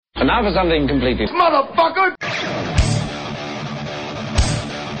Now for something completely... Motherfucker!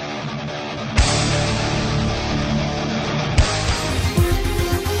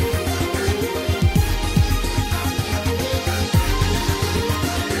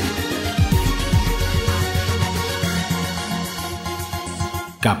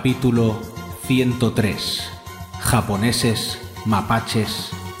 Capítulo 103. Japoneses,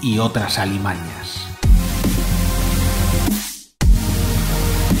 mapaches y otras alimañas.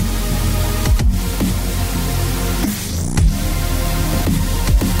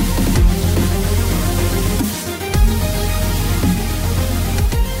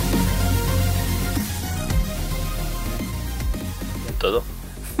 Todo.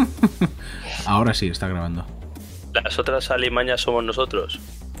 Ahora sí, está grabando. Las otras alimañas somos nosotros.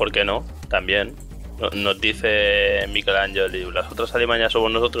 ¿Por qué no? También. Nos dice Michelangelo, ¿las otras alimañas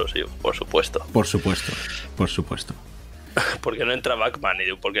somos nosotros? Y por supuesto. Por supuesto, por supuesto. ¿Por qué no entra Backman? Y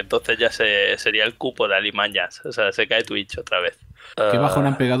digo, porque entonces ya sería el cupo de alimañas. O sea, se cae Twitch otra vez. ¿Qué bajón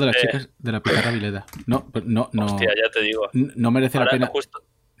han pegado las chicas de la Pizarra Vileda? No. Hostia, ya te digo. No merece ahora la pena.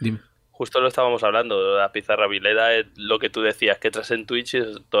 Dime. Justo lo estábamos hablando, la Pizarra Vileda es lo que tú decías, que tras en Twitch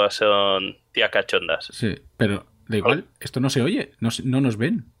todas son tías cachondas. Sí, pero da igual, esto no se oye, no nos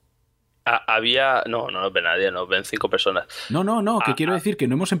ven. No nos ve nadie, nos ven 5 personas. No, que quiero decir que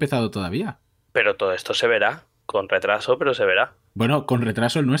no hemos empezado todavía. Pero todo esto se verá, con retraso, pero se verá. Bueno, con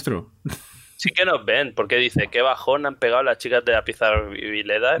retraso el nuestro. Sí que nos ven, porque dice, qué bajón han pegado las chicas de la Pizarra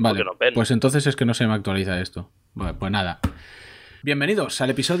Vileda, vale, porque nos ven. Pues entonces es que no se me actualiza esto. Bueno, pues nada. Bienvenidos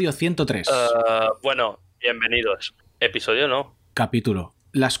al episodio 103. Bueno, bienvenidos. Episodio no. Capítulo.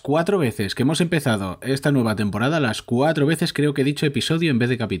 Las 4 veces que hemos empezado esta nueva temporada, las 4 veces creo que he dicho episodio en vez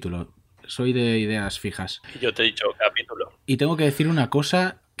de capítulo. Soy de ideas fijas. Yo te he dicho capítulo. Y tengo que decir una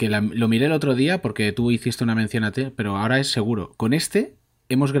cosa que lo miré el otro día porque tú hiciste una mención a ti, pero ahora es seguro. Con este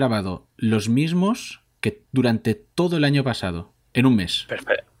hemos grabado los mismos que durante todo el año pasado, en un mes.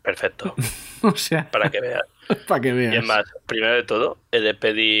 Perfecto. O sea, para que veas. Para que veas. Y es más, primero de todo, he de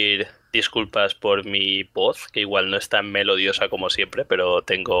pedir disculpas por mi voz, que igual no es tan melodiosa como siempre, pero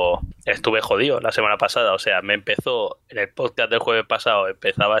estuve jodido la semana pasada. O sea, me empezó, en el podcast del jueves pasado,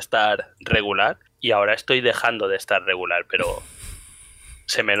 empezaba a estar regular y ahora estoy dejando de estar regular, pero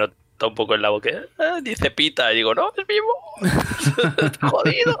se me nota un poco en la boca. Dice pita, y digo, no, es mi voz. Está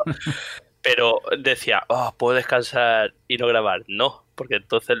jodido. Pero decía, ¿puedo descansar y no grabar? No, porque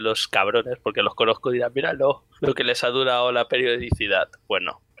entonces los cabrones, porque los conozco, dirán, míralo, lo que les ha durado la periodicidad.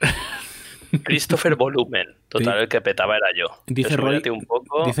 Bueno, Christopher Volumen, total, sí. El que petaba era yo. Dice Roy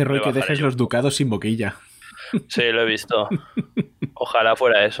que dejes los ducados sin boquilla. Sí, lo he visto. Ojalá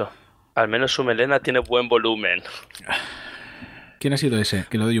fuera eso. Al menos su melena tiene buen volumen. ¿Quién ha sido ese?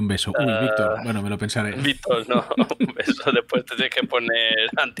 Que le doy un beso. Uy, Víctor. Bueno, me lo pensaré. Víctor, no. Un beso. Después te tienes que poner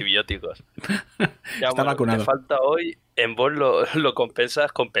antibióticos. Ya, está vacunado. Te falta hoy. En vos lo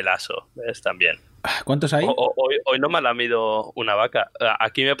compensas con pelazo. ¿Ves? También. ¿Cuántos hay? Hoy no me ha lamido una vaca.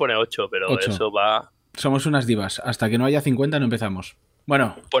 Aquí me pone 8, pero 8. Eso va... Somos unas divas. Hasta que no haya 50 no empezamos.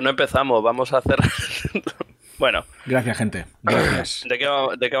 Bueno. Pues no empezamos. Vamos a hacer... Bueno. Gracias, gente. Gracias. ¿De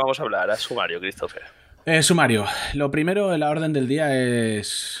qué vamos a hablar? A sumario, Christopher. Sumario. Lo primero en la orden del día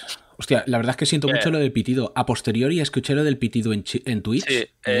es... Hostia, la verdad es que siento mucho lo del pitido. A posteriori escuché lo del pitido en Twitch. Sí,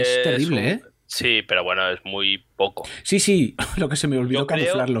 es terrible, ¿eh? Sí, pero bueno, es muy poco. Sí, lo que se me olvidó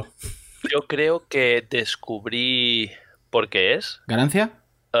camuflarlo. Yo creo que descubrí por qué es. ¿Ganancia?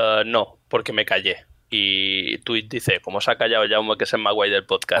 No, porque me callé. Y Twitch dice, como se ha callado ya uno que es el más guay del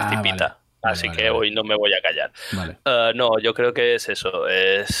podcast y pita. Vale. Así que hoy no me voy a callar. Vale. No, yo creo que es eso.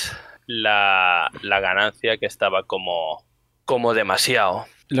 Es... La ganancia que estaba como demasiado.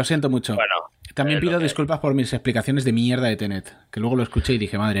 Lo siento mucho. Bueno, también pido disculpas por mis explicaciones de mierda de Tenet, que luego lo escuché y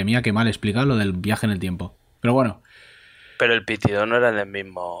dije, madre mía, qué mal explicado lo del viaje en el tiempo. Pero bueno. Pero el pitido no era en el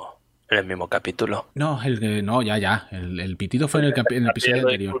mismo capítulo. No, ya. El pitido fue en el episodio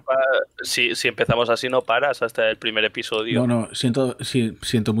anterior. Si empezamos así no paras hasta el primer episodio. No,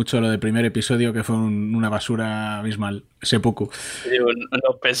 siento mucho lo del primer episodio, que fue una basura abismal. Seppuku.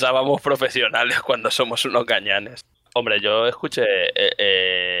 Nos pensábamos profesionales cuando somos unos cañanes. Hombre, yo escuché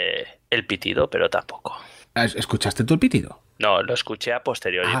el pitido, pero tampoco. ¿Escuchaste tú el pitido? No, lo escuché a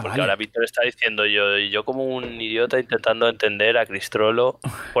posteriori, porque vale. Ahora Víctor está diciendo yo como un idiota intentando entender a Cristrolo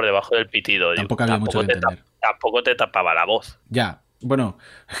por debajo del pitido. Tampoco había mucho que entender. Tampoco te tapaba la voz. Ya, bueno,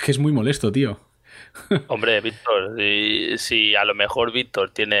 es que es muy molesto, tío. Hombre, Víctor, si a lo mejor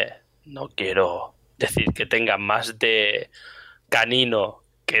Víctor tiene, no quiero decir que tenga más de canino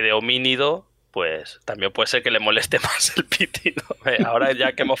que de homínido, pues también puede ser que le moleste más el pitido. Ahora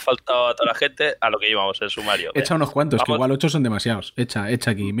ya que hemos faltado a toda la gente, a lo que íbamos, el sumario. Echa unos cuantos, Vamos. que igual 8 son demasiados. Echa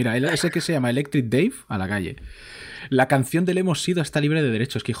aquí. Mira, ese que se llama Electric Dave, a la calle. La canción del Hemos sido está libre de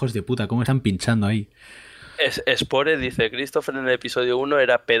derechos. Que hijos de puta, cómo están pinchando ahí. Spore dice, Christopher en el episodio 1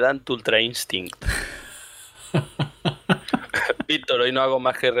 era Pedant Ultra Instinct. Víctor, hoy no hago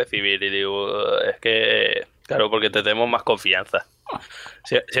más que recibir. Y digo, es que... Claro, porque te tenemos más confianza.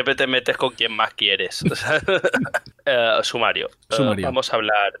 Siempre te metes con quien más quieres. Sumario. Vamos a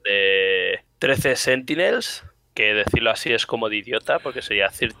hablar de 13 Sentinels, que decirlo así es como de idiota, porque sería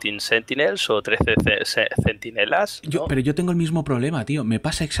 13 Sentinels o 13 Centinelas, ¿no? Pero yo tengo el mismo problema, tío. Me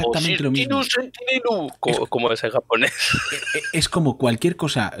pasa exactamente lo mismo. Como es en japonés. Es como cualquier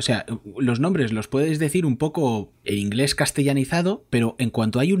cosa. O sea, los nombres los puedes decir un poco en inglés castellanizado, pero en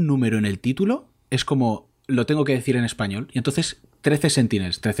cuanto hay un número en el título, es como... Lo tengo que decir en español. Y entonces, 13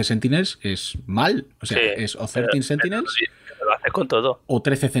 Sentinels. 13 Sentinels es mal. O sea, sí, es o 13 Sentinels. Pero lo haces con todo. O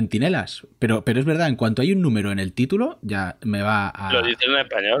 13 Centinelas. Pero es verdad, en cuanto hay un número en el título, ya me va a... Lo dices en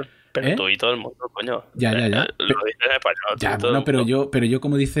español. Pero tú y todo el mundo, coño. Ya. Lo dices en español. Ya, bueno, pero yo,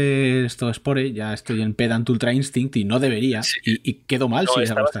 como dice esto Spore, ya estoy en Pedant Ultra Instinct y no debería. Sí. Y quedo mal si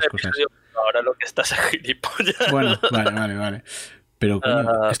hago estas cosas. Ahora lo que estás a gilipollas. Bueno, vale. Pero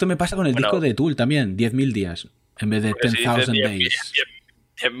coño, esto me pasa con el disco de Tool también, 10.000 días, en vez de 10,000 days.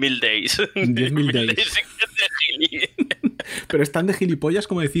 10.000 days. 10.000 days. Pero es tan de gilipollas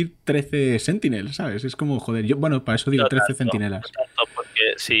como decir 13 Sentinels, ¿sabes? Es como, joder, para eso digo 13 Centinelas. No tanto,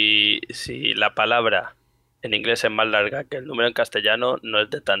 porque si la palabra en inglés es más larga que el número en castellano, no es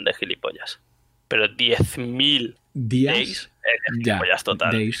de tan de gilipollas. Pero 10.000 días days es de gilipollas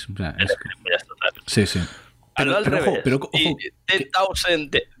total. Days, o sea, es de gilipollas total. Sí. Pero al revés. Ojo,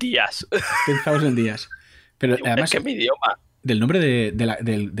 10,000 días. 10,000 días. Pero además, es que mi idioma. Del nombre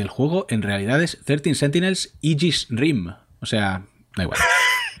del juego, en realidad es 13 Sentinels Aegis Rim. O sea, da igual.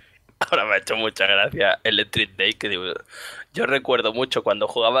 Ahora me ha hecho mucha gracia Electric Day, que digo, yo recuerdo mucho cuando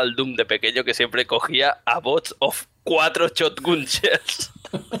jugaba al Doom de pequeño que siempre cogía a bots of 4 shotgun shells.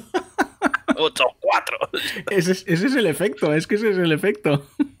 Bots of 4. Ese es el efecto, es que ese es el efecto.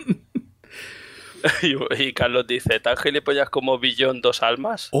 Y Carlos dice, ¿tan gilipollas como Beyond 2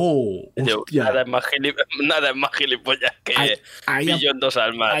 almas? Oh, hostia. Nada es más gilipollas que Beyond 2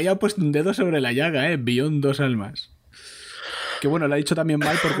 almas. Ahí ha puesto un dedo sobre la llaga, Beyond 2 almas. Que bueno, lo ha dicho también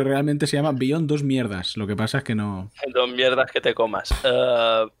mal porque realmente se llama Beyond 2 mierdas. Lo que pasa es que no... 2 mierdas que te comas.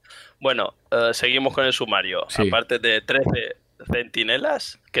 Seguimos con el sumario. Sí. Aparte de 13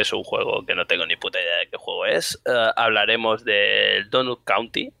 Centinelas, que es un juego que no tengo ni puta idea de qué juego es, hablaremos del Donut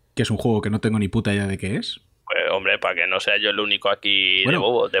County, que es un juego que no tengo ni puta idea de qué es. Pues, hombre, para que no sea yo el único aquí de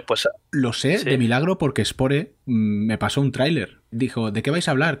bobo. Después... Lo sé de milagro porque Spore me pasó un tráiler. Dijo, ¿de qué vais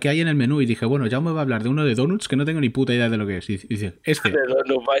a hablar? ¿Qué hay en el menú? Y dije, bueno, ya me va a hablar de uno de donuts que no tengo ni puta idea de lo que es. Y dice, este. De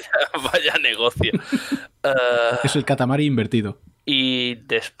donuts, vaya negocio. Es el Katamari invertido. Y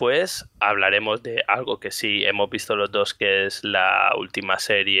después hablaremos de algo que sí hemos visto los dos, que es la última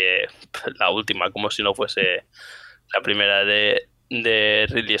serie, la última, como si no fuese la primera de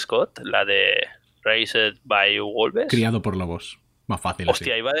Ridley Scott, la de Raised by Wolves. Criado por lobos. Más fácil.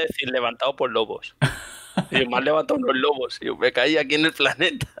 Hostia, así. Iba a decir levantado por lobos. Y me han levantado unos lobos. Y me caí aquí en el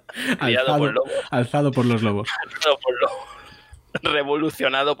planeta. Criado por lobos. Alzado por los lobos. Alzado por lobos.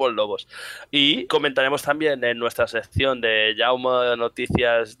 Revolucionado por lobos. Y comentaremos también en nuestra sección de Jaume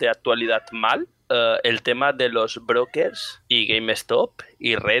Noticias de Actualidad Mal el tema de los brokers y GameStop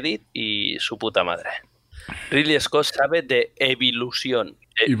y Reddit y su puta madre. Ridley Scott sabe de evolución.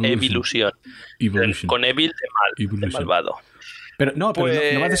 Con evil de malvado. Pero no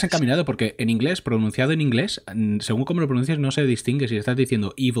vas desencaminado porque en inglés, pronunciado en inglés, según como lo pronuncias, no se distingue si estás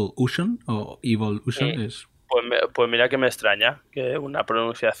diciendo Evolution o Evolution. Pues mira que me extraña que una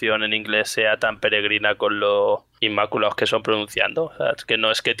pronunciación en inglés sea tan peregrina con lo inmaculados que son pronunciando. ¿Sabes? Que no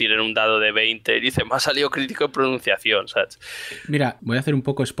es que tiren un dado de 20 y dicen, me ha salido crítico en pronunciación. ¿Sabes? Mira, voy a hacer un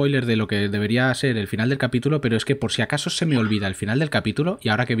poco spoiler de lo que debería ser el final del capítulo, pero es que por si acaso se me olvida el final del capítulo, y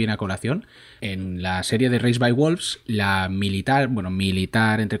ahora que viene a colación, en la serie de Raised by Wolves, la militar,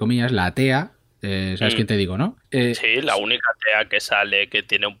 entre comillas, la atea, ¿sabes quién te digo, no? Sí, la única tea que sale que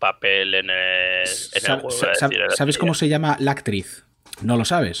tiene un papel en el juego. ¿Sabes cómo se llama la actriz? No lo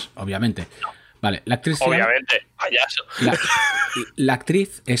sabes, obviamente. No. Vale, la actriz obviamente, payaso. La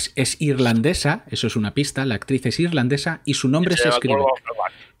actriz es irlandesa, eso es una pista, la actriz es irlandesa y su nombre se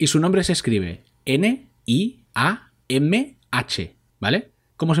escribe N-I-A-M-H, ¿vale?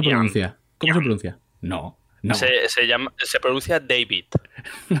 ¿Cómo se pronuncia? ¿Cómo se pronuncia? No. Se pronuncia David.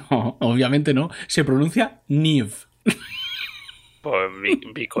 No, obviamente no. Se pronuncia Niamh. Pues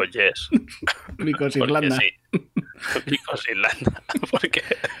Because yes. Because Irlanda. Sí. Because Irlanda. Porque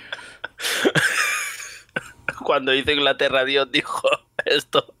cuando hizo Inglaterra, Dios dijo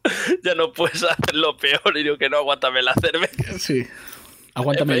esto, ya no puedes hacerlo peor. Y digo que no, aguántame la cerveza. Sí.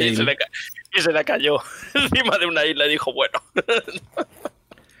 Aguántame la isla. Y se le cayó encima de una isla y dijo, bueno.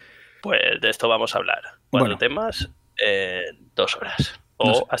 Pues de esto vamos a hablar. 4 temas en 2 horas. O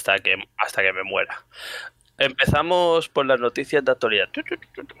no sé. hasta que me muera. Empezamos por las noticias de actualidad.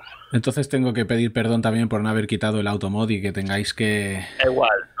 Entonces tengo que pedir perdón también por no haber quitado el automod y que tengáis que...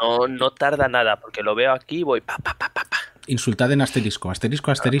 Igual, no tarda nada, porque lo veo aquí y voy pa. Insultad en asterisco,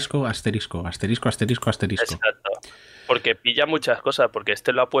 asterisco, asterisco, asterisco, asterisco, asterisco, asterisco. Exacto. Porque pilla muchas cosas, porque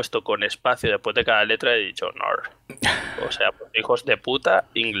este lo ha puesto con espacio después de cada letra y he dicho, no. O sea, pues, hijos de puta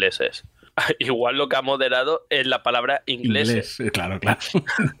ingleses. Igual lo que ha moderado es la palabra ingleses. Inglés, claro.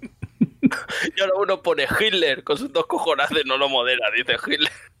 Y ahora uno pone Hitler con sus 2 cojonadas, no lo modera, dice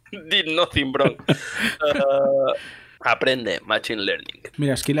Hitler. Did nothing, bro. Aprende, Machine Learning.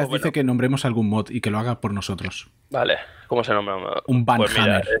 Mira, Skillas dice que nombremos algún mod y que lo haga por nosotros. Vale, ¿cómo se nombra? Un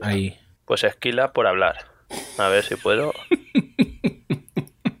banhammer ahí. Pues Skillas por hablar. A ver si puedo.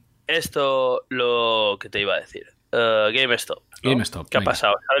 Esto lo que te iba a decir. GameStop. ¿No? GameStop. ¿Qué ha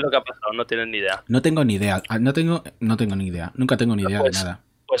pasado? ¿Sabes lo que ha pasado? No tienes ni idea. No tengo ni idea. No tengo ni idea. Nunca tengo ni idea de nada.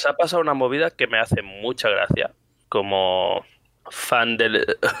 Pues ha pasado una movida que me hace mucha gracia. Como fan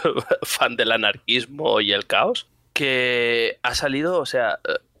del anarquismo y el caos. Que ha salido, o sea,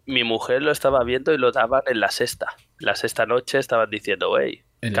 mi mujer lo estaba viendo y lo daban en la sexta. La sexta noche estaban diciendo, hey,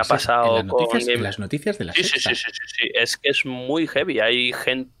 ¿qué ha pasado en las noticias de la sexta? Sí. Es que es muy heavy.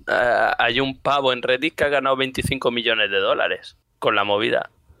 Hay un pavo en Reddit que ha ganado 25 millones de dólares con la movida.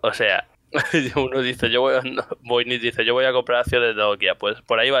 O sea, uno dice, yo voy a comprar acciones de Nokia. Pues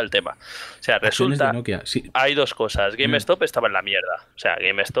por ahí va el tema. O sea, resulta, Nokia, sí. Hay 2 cosas. GameStop estaba en la mierda. O sea,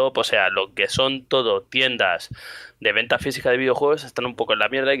 GameStop, lo que son todo tiendas de venta física de videojuegos están un poco en la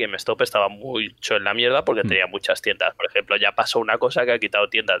mierda, y GameStop estaba mucho en la mierda porque tenía muchas tiendas. Por ejemplo, ya pasó una cosa que ha quitado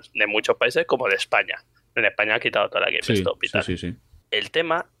tiendas de muchos países como de España. En España ha quitado toda la GameStop y tal. Sí. El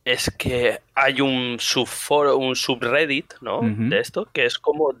tema es que hay un subreddit, ¿no? De esto, que es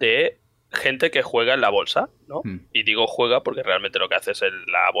como de gente que juega en la bolsa, ¿no? Y digo juega porque realmente lo que haces en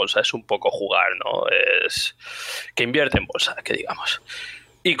la bolsa es un poco jugar, ¿no? Es que invierte en bolsa, que digamos.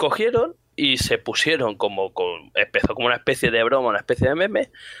 Y cogieron y se pusieron empezó como una especie de broma, una especie de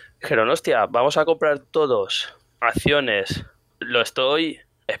meme. Dijeron, hostia, vamos a comprar todos acciones. Lo estoy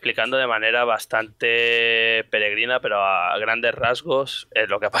explicando de manera bastante peregrina, pero a grandes rasgos es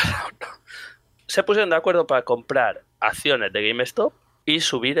lo que ha pasado, ¿no? Se pusieron de acuerdo para comprar acciones de GameStop y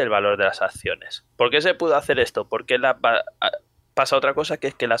subir el valor de las acciones. ¿Por qué se pudo hacer esto? Porque pasa otra cosa, que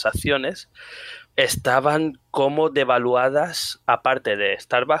es que las acciones estaban como devaluadas, aparte de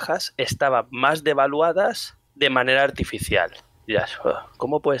estar bajas, estaban más devaluadas de manera artificial. Y dirás,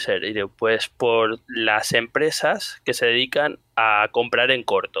 ¿cómo puede ser? Y digo, pues por las empresas que se dedican a comprar en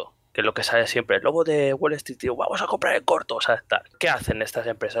corto, que es lo que sale siempre, el lobo de Wall Street, digo, vamos a comprar en corto, o sea, tal. ¿Qué hacen estas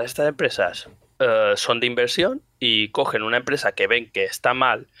empresas? Estas empresas son de inversión y cogen una empresa que ven que está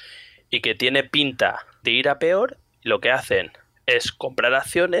mal y que tiene pinta de ir a peor, y lo que hacen es comprar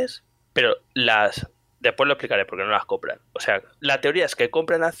acciones, pero después lo explicaré porque no las compran. O sea, la teoría es que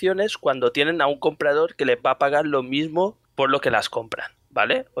compran acciones cuando tienen a un comprador que les va a pagar lo mismo por lo que las compran,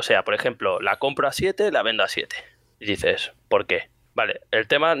 ¿vale? O sea, por ejemplo, la compro a 7, la vendo a 7. Y dices, ¿por qué? Vale, el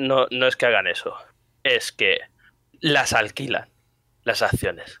tema no es que hagan eso, es que las alquilan, las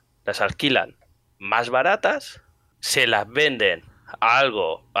acciones. Las alquilan más baratas, se las venden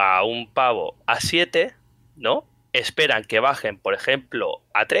a un pavo a 7, ¿no? Esperan que bajen, por ejemplo,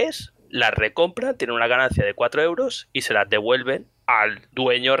 a 3, las recompran, tienen una ganancia de 4 euros y se las devuelven al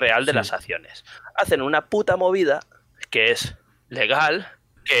dueño real de las acciones. Hacen una puta movida que es legal,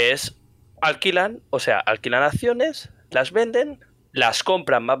 que es alquilan acciones, las venden, las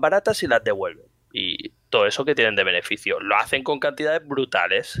compran más baratas y las devuelven. Y todo eso que tienen de beneficio. Lo hacen con cantidades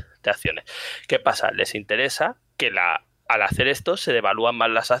brutales de acciones. ¿Qué pasa? Les interesa que al hacer esto se devalúan más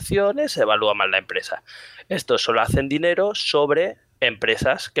las acciones, se devalúa más la empresa. Estos solo hacen dinero sobre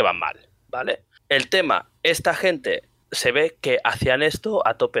empresas que van mal, ¿vale? El tema, esta gente se ve que hacían esto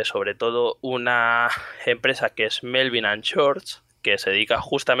a tope, sobre todo una empresa que es Melvin & Shorts, que se dedica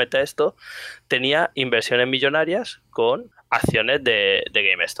justamente a esto, tenía inversiones millonarias con acciones de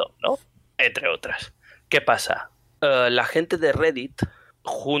GameStop, ¿no? Entre otras. ¿Qué pasa? La gente de Reddit,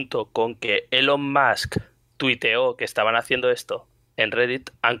 junto con que Elon Musk tuiteó que estaban haciendo esto en Reddit,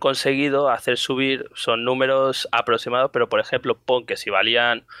 han conseguido hacer subir, son números aproximados, pero por ejemplo, pon que si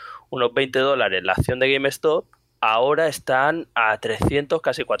valían unos $20 la acción de GameStop, ahora están a 300,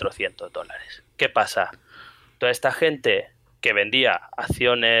 casi $400. ¿Qué pasa? Toda esta gente que vendía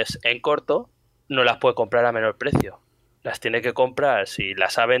acciones en corto no las puede comprar a menor precio. Las tiene que comprar, si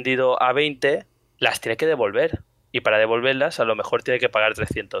las ha vendido a 20, las tiene que devolver. Y para devolverlas a lo mejor tiene que pagar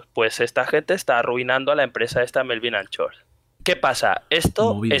 300. Pues esta gente está arruinando a la empresa esta Melvin & Shores. ¿Qué pasa?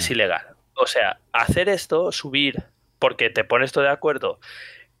 Esto Movida. es ilegal. O sea, hacer esto, subir, porque te pones todo de acuerdo,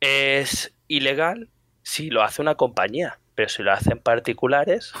 es ilegal si lo hace una compañía. Pero si lo hacen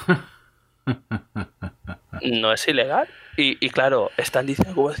particulares, no es ilegal. Y claro, están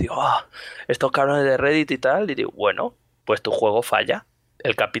diciendo como decir, estos cabrones de Reddit y tal. Y digo, bueno, pues tu juego falla.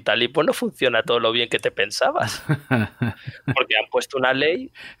 El capitalismo no funciona todo lo bien que te pensabas. Porque han puesto una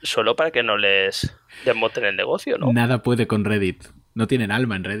ley solo para que no les desmonten el negocio, ¿no? Nada puede con Reddit. No tienen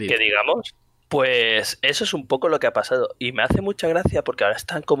alma en Reddit. Que digamos, pues eso es un poco lo que ha pasado. Y me hace mucha gracia porque ahora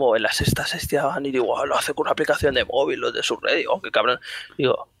están como en las sextas estiaban y digo, lo hace con una aplicación de móvil, los de Subreddit, qué cabrón.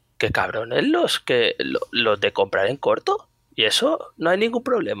 Digo, qué cabrones los de comprar en corto. Y eso no hay ningún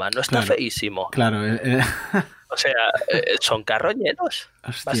problema, no está feísimo. Claro. O sea, son carroñeros,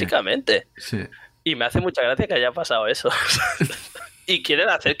 básicamente. Sí. Y me hace mucha gracia que haya pasado eso. Y quieren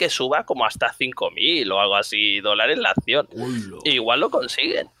hacer que suba como hasta 5.000 o algo así $, la acción. Igual lo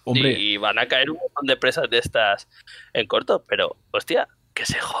consiguen. Hombre. Y van a caer un montón de empresas de estas en corto. Pero, hostia, que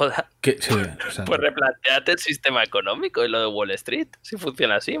se joda. Sí, o sea, pues replanteate el sistema económico y lo de Wall Street. Si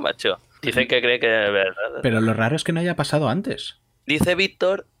funciona así, macho. Dicen que cree que es verdad. Pero lo raro es que no haya pasado antes. Dice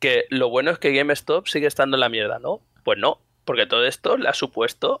Víctor que lo bueno es que GameStop sigue estando en la mierda, ¿no? Pues no, porque todo esto le ha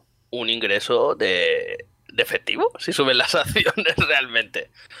supuesto un ingreso de efectivo, si suben las acciones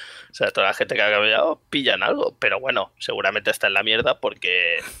realmente. O sea, toda la gente que ha cambiado pillan algo, pero bueno, seguramente está en la mierda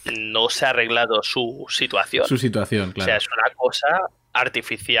porque no se ha arreglado su situación. Su situación, claro. O sea, es una cosa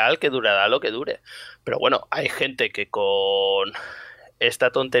artificial que durará lo que dure. Pero bueno, hay gente que con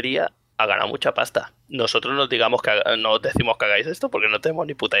esta tontería ha ganado mucha pasta. Nosotros no decimos que hagáis esto porque no tenemos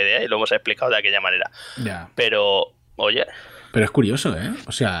ni puta idea y lo hemos explicado de aquella manera. Ya. Pero, oye... Pero es curioso, ¿eh?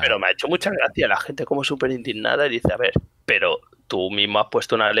 O sea... Pero me ha hecho mucha gracia la gente como súper indignada y dice, a ver, pero tú mismo has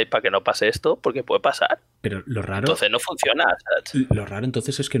puesto una ley para que no pase esto porque puede pasar. Pero lo raro... Entonces no funciona, ¿sabes? Lo raro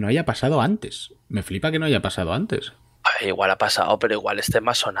entonces es que no haya pasado antes. Me flipa que no haya pasado antes. Ay, igual ha pasado, pero igual esté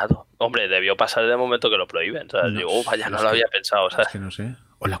más sonado. Hombre, debió pasar de momento que lo prohíben. ¿Sabes? No, Digo, vaya, no lo había pensado, ¿sabes? Es que no sé.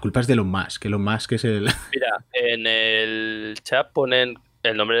 O la culpa es de Elon Musk, que Elon Musk es el... Mira, en el chat ponen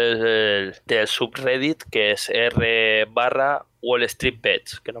el nombre del subreddit, que es r/Wall Street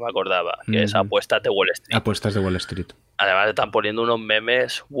Bets, que no me acordaba, que es apuestas de Wall Street. Apuestas de Wall Street. Además están poniendo unos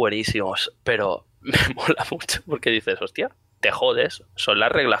memes buenísimos, pero me mola mucho porque dices, hostia, te jodes, son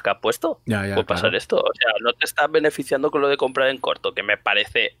las reglas que has puesto. Ya, Puede pasar claro. esto. O sea, no te estás beneficiando con lo de comprar en corto, que me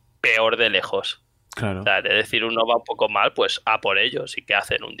parece peor de lejos. Claro. O sea, de decir uno va un poco mal, pues a por ellos. ¿Y qué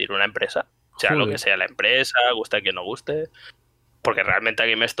hacen? Hundir una empresa. Sea lo que sea la empresa, guste a quien no guste. Porque realmente a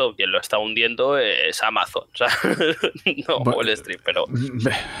GameStop quien lo está hundiendo es Amazon. O sea, no Wall Street, pero...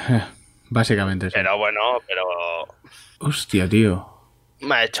 Básicamente sí. Pero bueno, pero... Hostia, tío.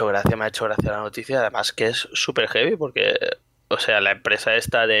 Me ha hecho gracia la noticia. Además que es súper heavy porque... O sea, la empresa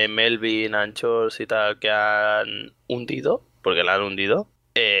esta de Melvin & Shores y tal que han hundido, porque la han hundido,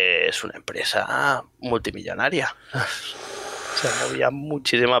 es una empresa multimillonaria. Se movía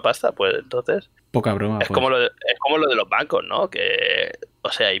muchísima pasta, pues entonces... Poca broma. Es, pues. como lo de los bancos, ¿no? Que,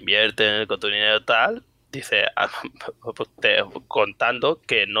 o sea, invierten con tu dinero tal, dice, contando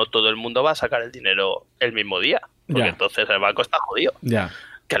que no todo el mundo va a sacar el dinero el mismo día, porque entonces el banco está jodido. Ya.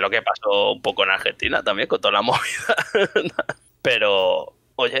 Que es lo que pasó un poco en Argentina también con toda la movida. Pero,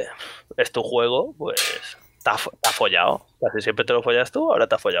 oye, es tu juego, pues te ha follado. Casi siempre te lo follas tú, ahora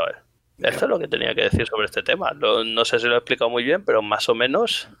te ha follado él. Esto es lo que tenía que decir sobre este tema. No sé si lo he explicado muy bien, pero más o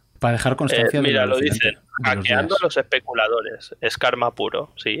menos... Para dejar constancia mira, de lo dicen, hackeando a los especuladores. Es karma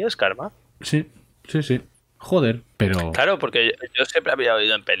puro. Sí, es karma. Sí. Joder, pero... Claro, porque yo siempre había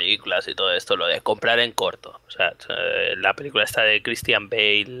oído en películas y todo esto lo de comprar en corto. O sea, la película esta de Christian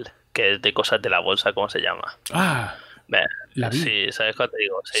Bale, que es de cosas de la bolsa, ¿cómo se llama? La vi. Sí, ¿sabes cuál te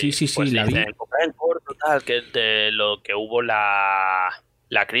digo? Sí, pues la dicen, vi. comprar en corto, tal, que es de lo que hubo la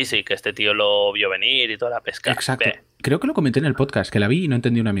crisis, que este tío lo vio venir y toda la pesca. Exacto. Creo que lo comenté en el podcast, que la vi y no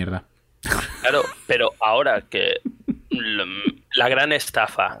entendí una mierda. Claro, pero ahora que la gran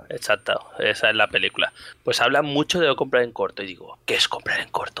estafa, exacto, esa es la película, pues habla mucho de comprar en corto y digo, ¿qué es comprar en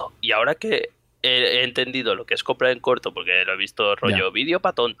corto? Y ahora que he entendido lo que es comprar en corto, porque lo he visto rollo vídeo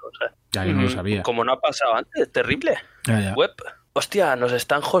para tontos, ¿eh? Ya, yo no lo sabía. Como no ha pasado antes, terrible. Ya. Web, hostia, nos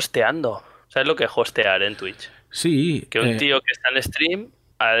están hosteando. ¿Sabes lo que es hostear en Twitch? Sí. Que un tío que está en stream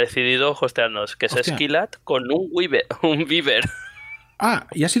ha decidido hostearnos, que es Hostia. Skillat con un Beaver. Ah,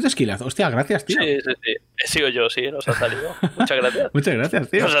 y ha sido Esquilaz. Hostia, gracias, tío. Sí. Sigo yo, sí, nos ha salido. Muchas gracias. Muchas gracias,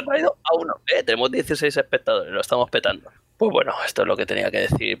 tío. Nos ha traído a uno. Tenemos 16 espectadores, lo estamos petando. Pues bueno, esto es lo que tenía que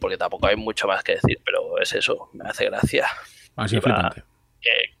decir, porque tampoco hay mucho más que decir, pero es eso, me hace gracia. Ha sido Y va, flipante.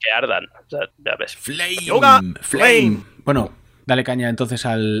 que ardan, o sea, ya ves. Flame. Yoga. Flame. Bueno, dale caña entonces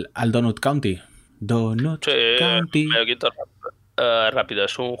al Donut County. Donut Sí, County. me lo quito rápido,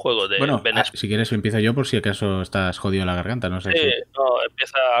 es un juego de Bueno, Ben si quieres empiezo yo por si acaso estás jodido la garganta, no sé. Sí, si- no,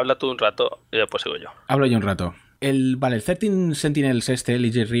 habla tú un rato y después sigo yo. Hablo yo un rato. El 13 Sentinels el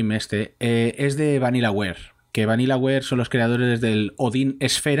Legion Rim es de Vanillaware. Que Vanillaware son los creadores del Odin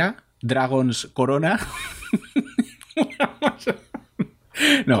Esfera, Dragons Corona.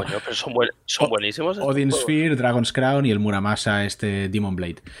 No, Coño, pero son buenísimos. estos Odin juegos. Sphere, Dragon's Crown y el Muramasa Demon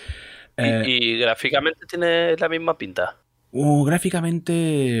Blade. Y gráficamente tiene la misma pinta.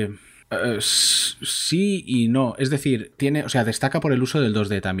 Gráficamente sí y no. Es decir, o sea, destaca por el uso del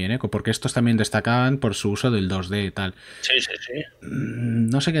 2D también, porque estos también destacaban por su uso del 2D y tal. Sí.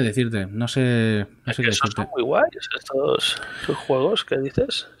 No sé qué decirte, no sé qué Esos decirte. son muy guays, estos juegos que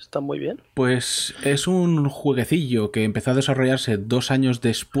dices, están muy bien. Pues es un jueguecillo que empezó a desarrollarse 2 años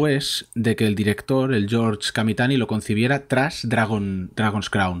después de que el director, el George Kamitani, lo concibiera tras Dragon's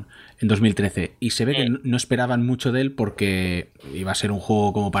Crown en 2013. Y se ve que no esperaban mucho de él porque iba a ser un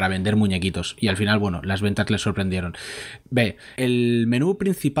juego como para vender muñequitos. Y al final, bueno, las ventas les sorprendieron. Ve, el menú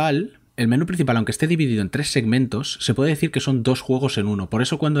principal, aunque esté dividido en 3 segmentos, se puede decir que son 2 juegos en uno. Por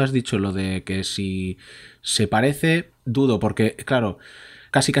eso cuando has dicho lo de que si se parece, dudo, porque, claro,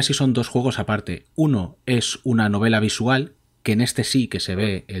 casi son 2 juegos aparte. Uno es una novela visual, que en este sí que se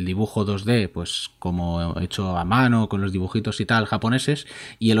ve el dibujo 2D, pues como hecho a mano, con los dibujitos y tal, japoneses,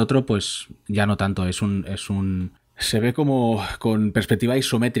 y el otro, pues ya no tanto, se ve como con perspectiva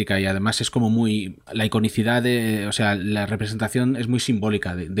isométrica y además es como muy... La iconicidad o sea, la representación es muy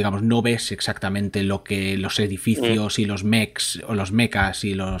simbólica. Digamos, no ves exactamente lo que los edificios y los mechs o los mechas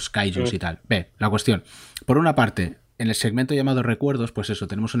y los kaijus y tal. Ve, la cuestión. Por una parte, en el segmento llamado Recuerdos, pues eso,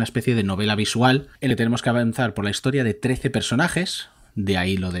 tenemos una especie de novela visual en la que tenemos que avanzar por la historia de 13 personajes, de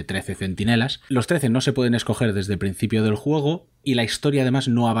ahí lo de 13 centinelas. Los 13 no se pueden escoger desde el principio del juego y la historia además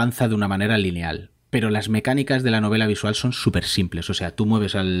no avanza de una manera lineal. Pero las mecánicas de la novela visual son súper simples. O sea, tú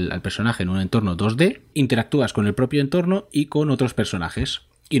mueves al personaje en un entorno 2D, interactúas con el propio entorno y con otros personajes.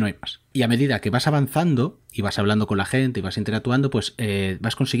 Y no hay más. Y a medida que vas avanzando y vas hablando con la gente y vas interactuando, pues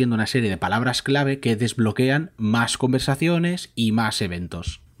vas consiguiendo una serie de palabras clave que desbloquean más conversaciones y más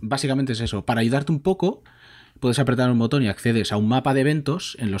eventos. Básicamente es eso. Para ayudarte un poco, puedes apretar un botón y accedes a un mapa de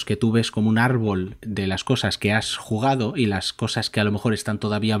eventos en los que tú ves como un árbol de las cosas que has jugado y las cosas que a lo mejor están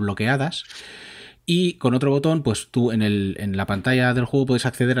todavía bloqueadas. Y con otro botón, pues tú en la pantalla del juego puedes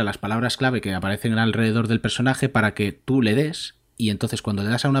acceder a las palabras clave que aparecen alrededor del personaje para que tú le des. Y entonces cuando le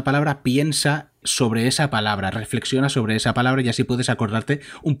das a una palabra, piensa sobre esa palabra, reflexiona sobre esa palabra y así puedes acordarte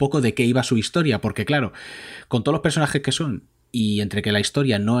un poco de qué iba su historia. Porque claro, con todos los personajes que son y entre que la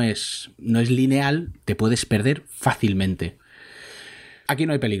historia no es lineal, te puedes perder fácilmente. Aquí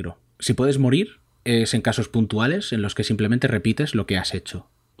no hay peligro. Si puedes morir, es en casos puntuales en los que simplemente repites lo que has hecho.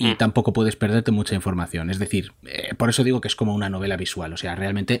 Y tampoco puedes perderte mucha información. Es decir, por eso digo que es como una novela visual. O sea,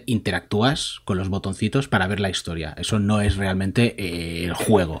 realmente interactúas con los botoncitos para ver la historia. Eso no es realmente el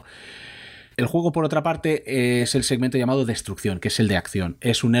juego. El juego, por otra parte, es el segmento llamado Destrucción, que es el de acción.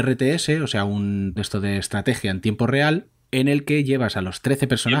 Es un RTS, o sea, un texto de estrategia en tiempo real, en el que llevas a los 13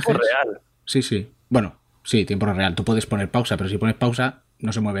 personajes. ¿Tiempo real? Sí. Bueno, sí, tiempo real. Tú puedes poner pausa, pero si pones pausa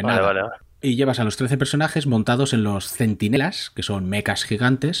no se mueve nada. Vale. Y llevas a los 13 personajes montados en los centinelas, que son mechas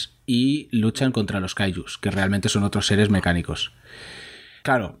gigantes, y luchan contra los kaijus, que realmente son otros seres mecánicos.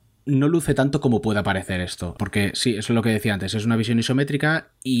 Claro, no luce tanto como pueda parecer esto, porque sí, eso es lo que decía antes, es una visión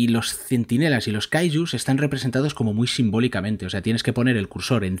isométrica y los centinelas y los kaijus están representados como muy simbólicamente, o sea, tienes que poner el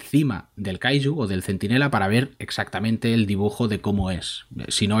cursor encima del kaiju o del centinela para ver exactamente el dibujo de cómo es.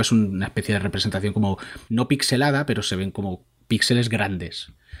 Si no, es una especie de representación como no pixelada, pero se ven como píxeles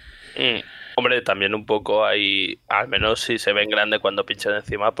grandes. Hombre, también un poco hay, al menos si se ven grande cuando pinchan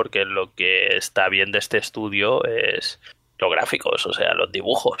encima, porque lo que está bien de este estudio es los gráficos, o sea, los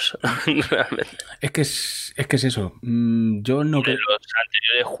dibujos. Realmente. Es que es eso. Yo no De los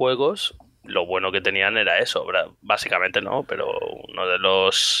anteriores juegos, lo bueno que tenían era eso, básicamente no, pero uno de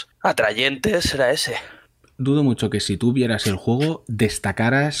los atrayentes era ese. Dudo mucho que si tú vieras el juego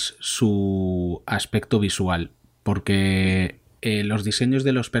destacaras su aspecto visual, porque los diseños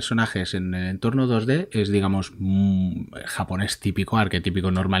de los personajes en el entorno 2D es, digamos, japonés típico,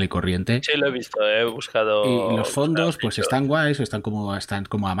 arquetípico, normal y corriente. Sí, lo he visto, he buscado... Y los fondos, pues están guays, están como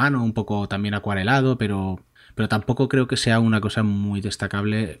a mano, un poco también acuarelado, pero tampoco creo que sea una cosa muy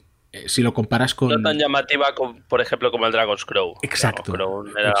destacable si lo comparas con... No tan llamativa, por ejemplo, como el Dragon's Crow. Exacto.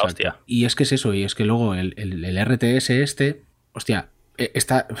 Dragon's Crow era la hostia. Y es que es eso, y es que luego el RTS hostia,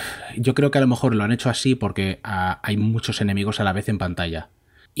 yo creo que a lo mejor lo han hecho así porque hay muchos enemigos a la vez en pantalla.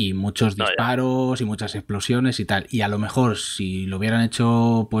 Y muchos disparos y muchas explosiones y tal. Y a lo mejor si lo hubieran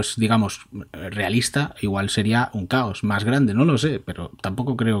hecho, pues digamos, realista, igual sería un caos más grande, no lo sé, pero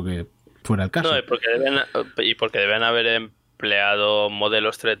tampoco creo que fuera el caso. No, porque deben haber empleado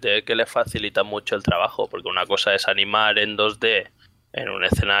modelos 3D que le facilitan mucho el trabajo, porque una cosa es animar en 2D en un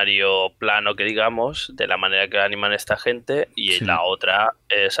escenario plano, que digamos, de la manera que animan esta gente, y la otra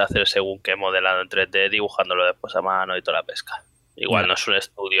es hacer según qué modelado en 3D, dibujándolo después a mano y toda la pesca. Igual no es un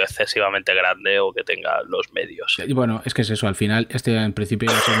estudio excesivamente grande o que tenga los medios. Y bueno, es que es eso, al final en principio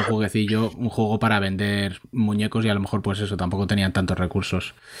iba a ser un jueguecillo, un juego para vender muñecos y a lo mejor pues eso, tampoco tenían tantos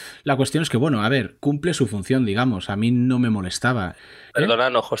recursos. La cuestión es que, bueno, a ver, cumple su función, digamos, a mí no me molestaba. Perdona,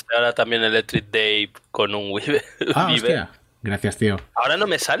 no hosteara también Electric Day con un Weaver. Hostia, gracias, tío. Ahora no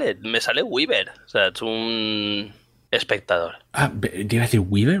me sale Weaver, o sea, es un espectador. ¿Te iba a decir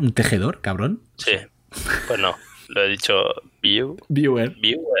Weaver? ¿Un tejedor, cabrón? Sí, pues no. Lo he dicho Viewer.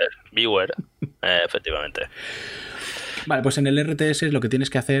 Efectivamente. Vale, pues en el RTS lo que tienes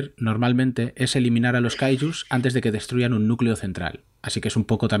que hacer normalmente es eliminar a los kaijus antes de que destruyan un núcleo central. Así que es un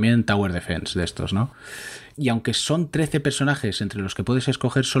poco también Tower Defense de estos, ¿no? Y aunque son 13 personajes entre los que puedes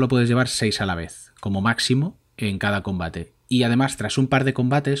escoger, solo puedes llevar 6 a la vez, como máximo en cada combate. Y además, tras un par de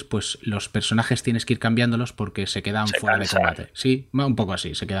combates, pues los personajes tienes que ir cambiándolos porque se quedan fuera de combate. Sí, un poco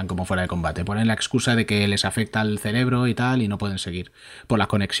así, se quedan como fuera de combate. Ponen la excusa de que les afecta el cerebro y tal y no pueden seguir por las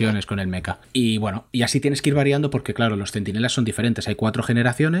conexiones con el mecha. Y bueno, y así tienes que ir variando porque, claro, los centinelas son diferentes. Hay 4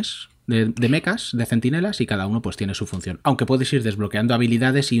 generaciones de mechas, de centinelas, y cada uno pues tiene su función. Aunque puedes ir desbloqueando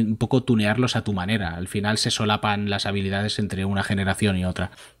habilidades y un poco tunearlos a tu manera. Al final se solapan las habilidades entre una generación y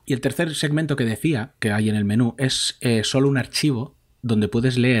otra. Y el tercer segmento que decía que hay en el menú es solo un archivo donde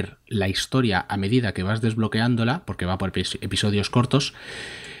puedes leer la historia a medida que vas desbloqueándola, porque va por episodios cortos,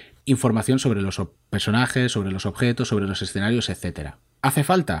 información sobre los personajes, sobre los objetos, sobre los escenarios, etc. ¿Hace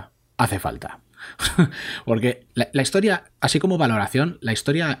falta? Hace falta. Porque la historia, así como valoración, la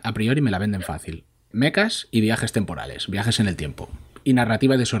historia a priori me la venden fácil. Mechas y viajes temporales, viajes en el tiempo. Y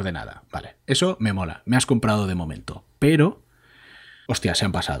narrativa desordenada. Vale, eso me mola, me has comprado de momento. Pero, hostia, se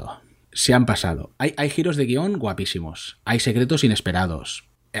han pasado. Se han pasado. Hay giros de guión guapísimos. Hay secretos inesperados.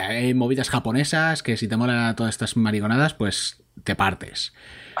 Hay movidas japonesas que si te molan todas estas mariconadas, pues te partes.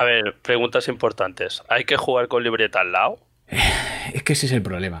 A ver, preguntas importantes. ¿Hay que jugar con libreta al lado? Es que ese es el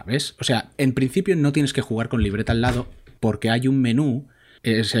problema, ¿ves? O sea, en principio no tienes que jugar con libreta al lado porque hay un menú.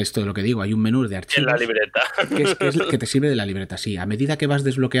 Es esto de lo que digo, hay un menú de archivos. En la libreta. Que te sirve de la libreta, sí. A medida que vas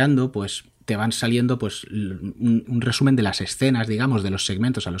desbloqueando, pues te van saliendo pues un resumen de las escenas, digamos, de los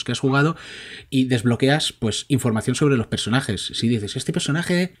segmentos a los que has jugado, y desbloqueas pues información sobre los personajes. Si dices, ¿este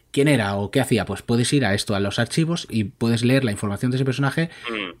personaje quién era o qué hacía? Pues puedes ir a los archivos y puedes leer la información de ese personaje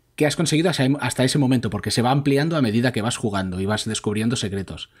que has conseguido hasta ese momento, porque se va ampliando a medida que vas jugando y vas descubriendo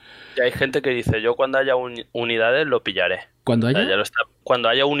secretos. Y hay gente que dice, yo cuando haya unidades lo pillaré. ¿Cuándo haya? Cuando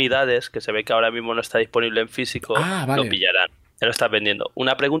haya unidades, que se ve que ahora mismo no está disponible en físico, vale. Lo pillarán. Ya lo estás vendiendo.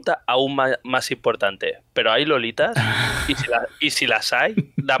 Una pregunta aún más importante. ¿Pero hay lolitas? ¿Y si las hay,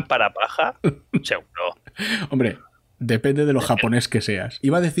 dan para paja? Seguro. Hombre, depende de lo japonés que seas.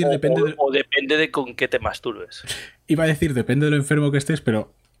 Iba a decir o depende de con qué te masturbes. Iba a decir depende de lo enfermo que estés,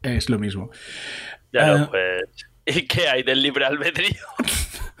 pero es lo mismo. Ya pues... ¿Y qué hay del libre albedrío?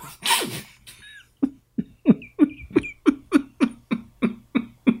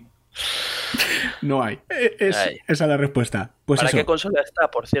 No hay. Esa es la respuesta. Pues ¿Para eso. qué consola está,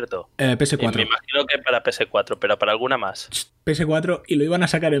 por cierto? PS4. Me imagino que para PS4, pero para alguna más. PS4, y lo iban a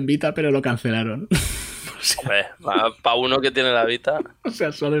sacar en Vita, pero lo cancelaron. Hombre, para uno que tiene la Vita. O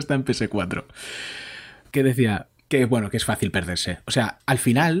sea, solo está en PS4. Que decía que, bueno, que es fácil perderse. O sea, al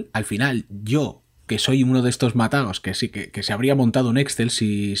final, yo, que soy uno de estos matados, que sí, que se habría montado un Excel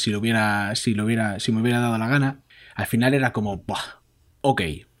si me hubiera dado la gana, al final era como, ¡buah! Ok.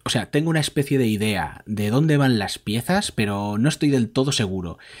 O sea, tengo una especie de idea de dónde van las piezas, pero no estoy del todo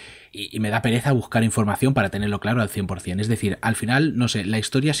seguro. Y me da pereza buscar información para tenerlo claro al 100%. Es decir, al final, no sé, la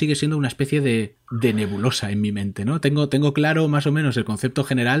historia sigue siendo una especie de nebulosa en mi mente, ¿no? Tengo claro más o menos el concepto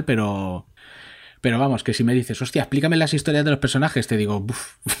general, pero Pero vamos, que si me dices, hostia, explícame las historias de los personajes, te digo,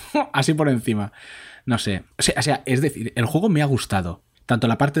 "Buf", así por encima. No sé. O sea, es decir, el juego me ha gustado. Tanto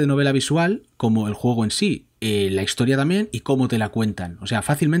la parte de novela visual como el juego en sí. La historia también y cómo te la cuentan. O sea,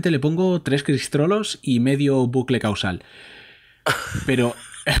 fácilmente le pongo 3 cristrolos y medio bucle causal. Pero...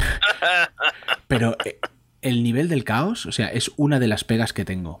 pero el nivel del caos, o sea, es una de las pegas que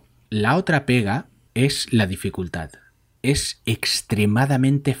tengo. La otra pega es la dificultad. Es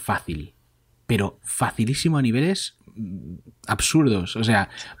extremadamente fácil. Pero facilísimo a niveles absurdos. O sea...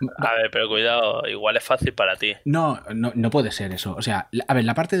 A ver, pero cuidado, igual es fácil para ti. No puede ser eso. O sea, a ver,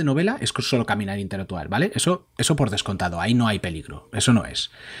 la parte de novela es solo caminar e interactuar, ¿vale? Eso por descontado. Ahí no hay peligro. Eso no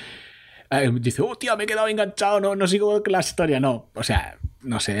es. Dice, oh, tío, me he quedado enganchado, no sigo la historia. No, o sea,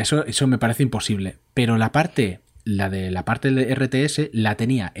 no sé, eso me parece imposible. Pero la parte de RTS la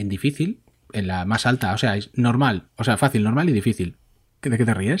tenía en difícil, en la más alta, o sea, es normal, o sea, fácil, normal y difícil. ¿De qué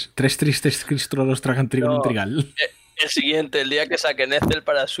te ríes? 3 tristes cristrolos tragan trigo en un trigal. El siguiente, el día que saquen Ethel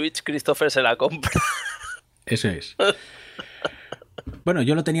para Switch, Christopher se la compra. Eso es. Bueno,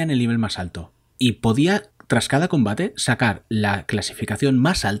 yo lo tenía en el nivel más alto. Y podía, tras cada combate, sacar la clasificación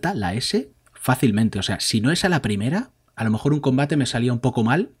más alta, la S, fácilmente. O sea, si no es a la primera, a lo mejor un combate me salía un poco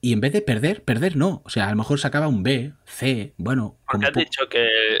mal y en vez de perder no. O sea, a lo mejor sacaba un B, C, bueno... Porque has dicho que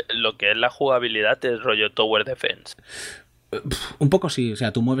lo que es la jugabilidad es rollo Tower Defense. Un poco sí, o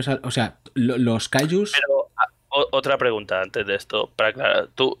sea, tú mueves... O sea, los kaijus... Pero otra pregunta antes de esto, para aclarar.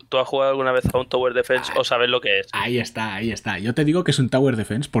 ¿Tú has jugado alguna vez a un Tower Defense o sabes lo que es? Ahí está. Yo te digo que es un Tower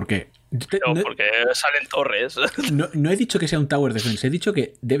Defense porque... Porque salen torres. No he dicho que sea un Tower Defense, he dicho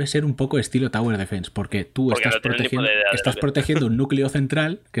que debe ser un poco estilo Tower Defense, porque tú estás protegiendo un núcleo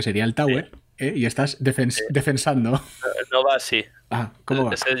central, que sería el Tower, y estás defensando. No va así. ¿Cómo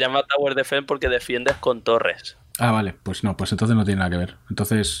va? Se llama Tower Defense porque defiendes con torres. Vale, pues no, pues entonces no tiene nada que ver.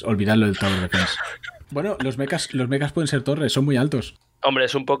 Entonces, olvidadlo del Tower Defense. Bueno, los mechas pueden ser torres, son muy altos. Hombre,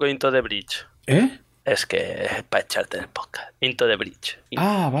 es un poco Into the Bridge. ¿Eh? Es que es para echarte en el podcast. Into the Bridge.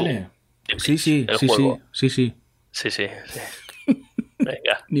 Vale. Sí. Sí.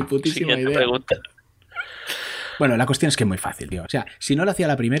 Venga. Ni putísima siguiente idea. Pregunta. Bueno, la cuestión es que es muy fácil, tío. O sea, si no lo hacía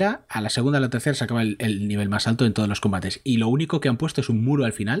la primera, a la segunda o la tercera sacaba el nivel más alto en todos los combates. Y lo único que han puesto es un muro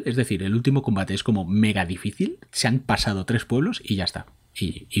al final. Es decir, el último combate es como mega difícil. Se han pasado 3 pueblos y ya está.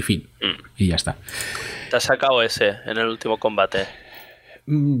 Y fin. Y ya está. ¿Te has sacado ese en el último combate?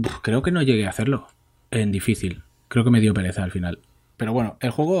 Creo que no llegué a hacerlo en difícil. Creo que me dio pereza al final. Pero bueno, el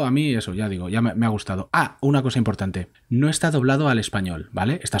juego a mí, eso, ya digo, ya me ha gustado. Una cosa importante. No está doblado al español,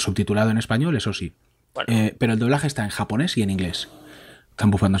 ¿vale? Está subtitulado en español, eso sí. Bueno. Pero el doblaje está en japonés y en inglés. Están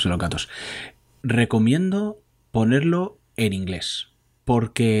bufándose los gatos. Recomiendo ponerlo en inglés.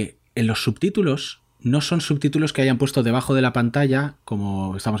 Porque en los subtítulos no son subtítulos que hayan puesto debajo de la pantalla,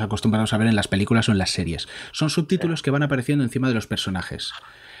 como estamos acostumbrados a ver en las películas o en las series. Son subtítulos que van apareciendo encima de los personajes.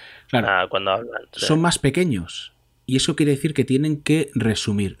 Claro, cuando hablan. Sí. Son más pequeños. Y eso quiere decir que tienen que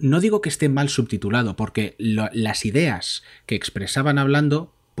resumir. No digo que esté mal subtitulado, porque las ideas que expresaban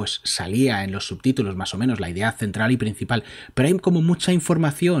hablando, pues salía en los subtítulos más o menos la idea central y principal. Pero hay como mucha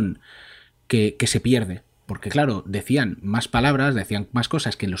información que se pierde. Porque claro, decían más palabras, decían más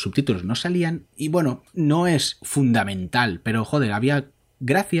cosas que en los subtítulos no salían. Y bueno, no es fundamental, pero joder, había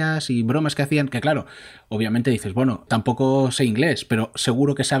gracias y bromas que hacían, que claro, obviamente dices, bueno, tampoco sé inglés, pero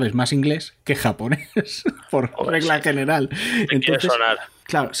seguro que sabes más inglés que japonés, por regla general. Entonces, sonar.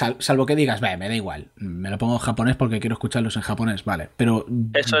 Claro, salvo que digas, me da igual, me lo pongo en japonés porque quiero escucharlos en japonés, vale, pero...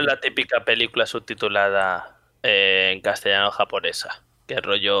 Eso es la típica película subtitulada en castellano japonesa, que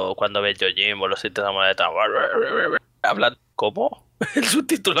rollo cuando ves Yojimbo o los sitios de hablan ¿cómo? El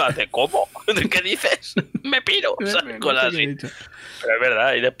subtítulo hace ¿cómo? ¿Qué dices? Me piro. Así. Pero es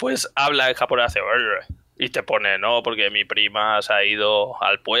verdad, y después habla en japonés, hace y te pone, no, porque mi prima se ha ido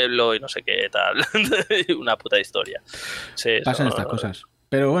al pueblo y no sé qué tal. Una puta historia. Sí, pasan estas cosas.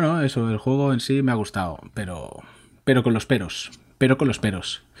 Pero bueno, eso, el juego en sí me ha gustado, pero con los peros. Pero con los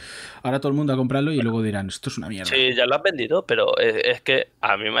peros. Ahora todo el mundo a comprarlo y luego dirán, esto es una mierda. Sí, ya lo has vendido, pero es que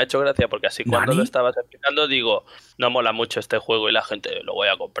a mí me ha hecho gracia porque así cuando lo estabas explicando digo, no mola mucho este juego y la gente, lo voy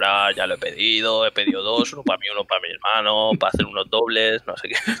a comprar, ya lo he pedido 2, uno para mí, uno para mi hermano, para hacer unos dobles, no sé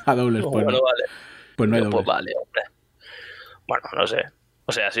qué. A dobles, pues no. Vale. Pues no hay dobles. Pues vale, hombre. Bueno, no sé.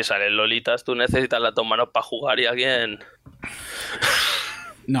 O sea, si salen lolitas, tú necesitas las 2 manos para jugar y alguien...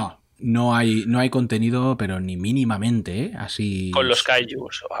 No hay contenido, pero ni mínimamente, ¿eh? Así... Con los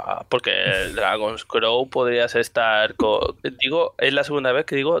kaijus, porque Dragon's Crow podrías estar... Digo, es la segunda vez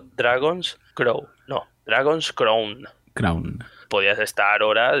que digo Dragon's Crow. No, Dragon's Crown. Crown. Podías estar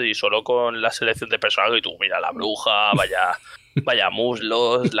horas y solo con la selección de personajes y tú, mira la bruja, vaya Vaya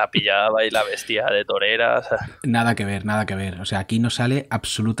muslos, la pillaba y la vestía de torera. O sea. Nada que ver, nada que ver. O sea, aquí no sale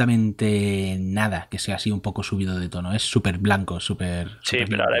absolutamente nada que sea así un poco subido de tono. Es súper blanco, súper... Sí, súper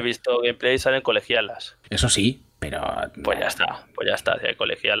pero ahora he limpio. visto gameplay y salen colegialas. Eso sí, pero... Pues ya está, si hay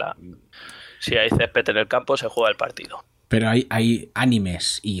colegiala. Si hay césped en el campo, se juega el partido. Pero hay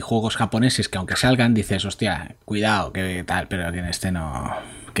animes y juegos japoneses que aunque salgan dices, hostia, cuidado, que tal, pero que en este no...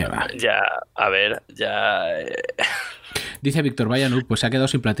 Que va. Ya, a ver, ya... Dice Víctor, vaya noob, pues se ha quedado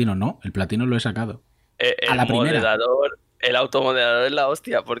sin platino. No, el platino lo he sacado. A la primera. Moderador, el automoderador es la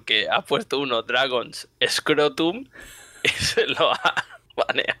hostia porque ha puesto uno Dragons Scrotum y se lo ha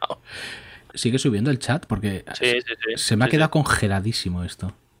baneado. Sigue subiendo el chat porque Sí. se me ha Sí, quedado sí. congeladísimo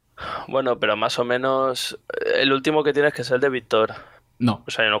esto. Bueno, pero más o menos el último que tienes que ser el de Víctor. No,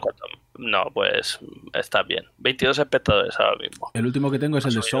 O sea, yo no cuento. No, pues está bien. 22 espectadores ahora mismo. el último que tengo es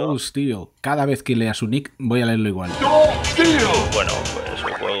el de subido. Soul Steel. Cada vez que lea su nick voy a leerlo igual. Bueno, pues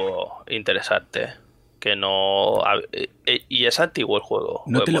un juego interesante. Que no... Y es antiguo el juego.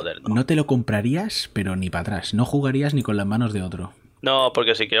 No o te, es lo, moderno. no te lo comprarías, pero ni para atrás. No jugarías ni con las manos de otro. No,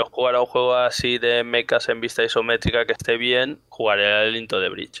 porque si quiero jugar a un juego así de mechas en vista isométrica que esté bien, jugaré el Into the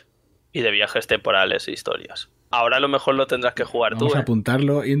Bridge. Y de viajes temporales e historias. Ahora a lo mejor lo tendrás que jugar Vamos tú, a ¿eh?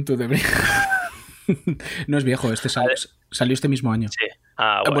 apuntarlo into the break. No es viejo, salió este mismo año. Sí.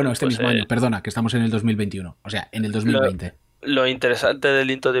 Ah, Bueno, este pues, mismo año, perdona, que estamos en el 2021. O sea, en el 2020. Lo interesante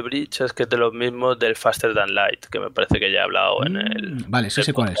del Into the Bridge es que es de los mismos del Faster Than Light, que me parece que ya he hablado en el... Vale, ese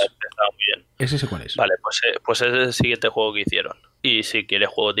sé cuál es. podcast, estaba muy bien. Ese sé cuál es. Vale, pues ese es el siguiente juego que hicieron. Y si quieres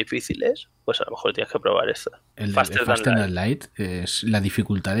juegos difíciles, pues a lo mejor tienes que probar esto. El Faster Than Light es la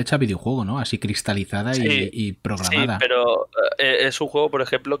dificultad hecha videojuego, ¿no? Así cristalizada Sí, y programada. Sí, pero es un juego, por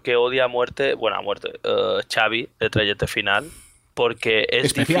ejemplo, que odia a muerte, Xavi, de Trayecto Final, porque es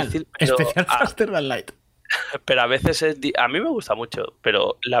Especial, difícil, pero especial Faster Than Light. pero a veces a mí me gusta mucho,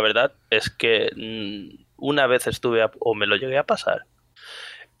 pero la verdad es que una vez o me lo llegué a pasar,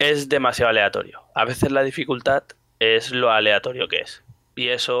 es demasiado aleatorio. A veces la dificultad es lo aleatorio que es. Y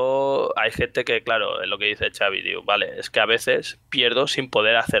eso hay gente que, claro, es lo que dice Xavi, digo, vale, es que a veces pierdo sin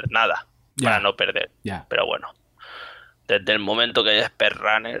poder hacer nada para no perder. Ya. Pero bueno, desde el momento que hay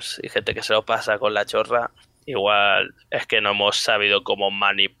speedrunners y gente que se lo pasa con la chorra, igual es que no hemos sabido cómo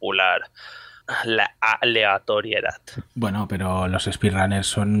manipular la aleatoriedad. Bueno, pero los speedrunners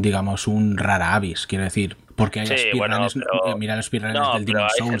son, digamos, un rara avis, quiero decir. Porque hay Sí, speedrunners, bueno, pero- mira los speedrunners No, del pero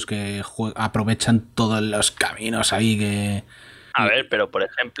Demon hay Souls que aprovechan todos los caminos ahí que... A ver, pero por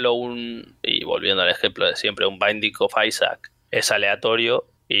ejemplo, y volviendo al ejemplo de siempre, un Binding of Isaac es aleatorio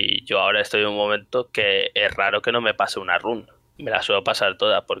y yo ahora estoy en un momento que es raro que no me pase una run. Me la suelo pasar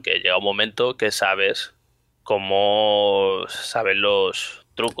toda porque llega un momento que sabes los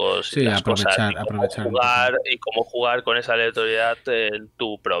trucos Sí, y las cosas aprovechar un y cómo jugar con esa aleatoriedad en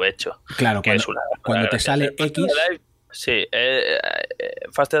tu provecho. Claro, Que cuando te sale X... Sí,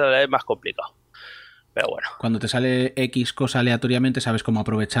 Faster Than Light es más complicado. Pero bueno. Cuando te sale X cosa aleatoriamente, sabes cómo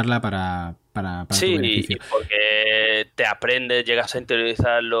aprovecharla para Sí, tu beneficio. porque te aprendes, llegas a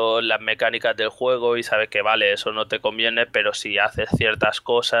interiorizar las mecánicas del juego y sabes que vale, eso no te conviene, pero si haces ciertas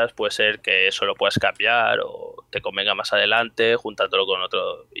cosas, puede ser que eso lo puedas cambiar o te convenga más adelante, juntándolo con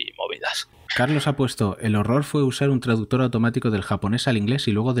otro y movidas. Carlos ha puesto, el horror fue usar un traductor automático del japonés al inglés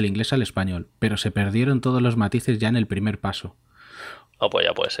y luego del inglés al español, pero se perdieron todos los matices ya en el primer paso. O pues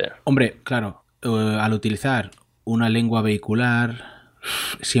ya puede ser. Hombre, claro, al utilizar una lengua vehicular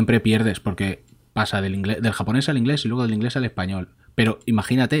siempre pierdes porque pasa del japonés al inglés y luego del inglés al español. Pero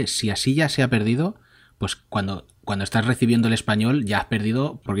imagínate, si así ya se ha perdido, pues cuando estás recibiendo el español ya has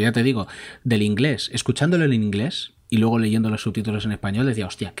perdido, porque ya te digo, del inglés, escuchándolo en inglés y luego leyendo los subtítulos en español, decía,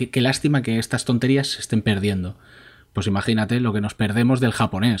 hostia, qué lástima que estas tonterías se estén perdiendo. Pues imagínate lo que nos perdemos del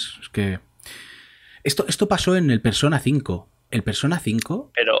japonés. Es que esto pasó en el Persona 5. El Persona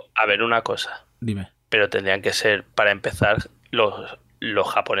 5... Pero, a ver, una cosa. Dime. Pero tendrían que ser, para empezar, los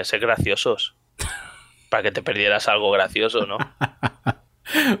japoneses graciosos. Para que te perdieras algo gracioso, ¿no?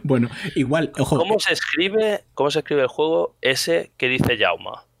 Bueno, igual, ojo. ¿Cómo se escribe el juego ese que dice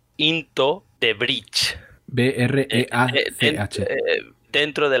Jauma? Into the Bridge. B-R-E-A-C-H.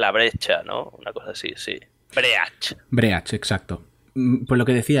 Dentro de la brecha, ¿no? Una cosa así, sí. Breach. Breach, exacto. Pues lo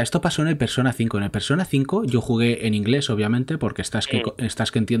que decía, esto pasó en el Persona 5. En el Persona 5 yo jugué en inglés, obviamente, porque estás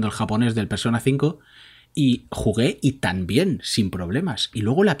que entiendo el japonés del Persona 5, y jugué y también, sin problemas. Y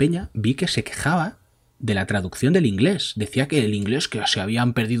luego la peña vi que se quejaba de la traducción del inglés. Decía que el inglés que se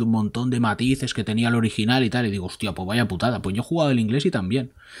habían perdido un montón de matices que tenía el original y tal. Y digo, hostia, pues vaya putada. Pues yo he jugado el inglés y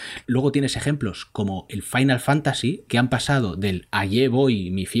también. Luego tienes ejemplos como el Final Fantasy, que han pasado del ayer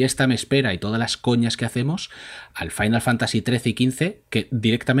voy, mi fiesta me espera y todas las coñas que hacemos, al Final Fantasy 13 y 15, que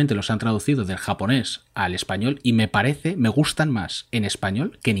directamente los han traducido del japonés al español y me gustan más en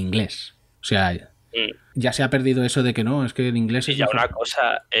español que en inglés. O sea, ya se ha perdido eso de que no, es que en inglés y es ya mejor. una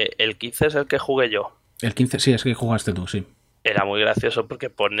cosa, el 15 es el que jugué yo. El 15, sí, es que jugaste tú, sí. Era muy gracioso porque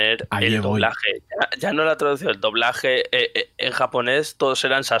poner Ahí el voy. doblaje, ya no la traducción, el doblaje en japonés todos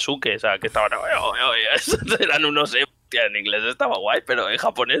eran Sasuke, o sea, que estaban, eran unos en inglés estaba guay, pero en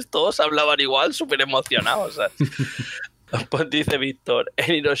japonés todos hablaban igual, súper emocionados. O sea. Pues dice Víctor,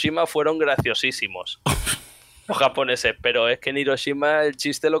 en Hiroshima fueron graciosísimos los japoneses, pero es que en Hiroshima el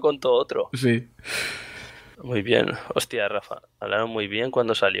chiste lo contó otro. Sí. Muy bien, hostia, Rafa, hablaron muy bien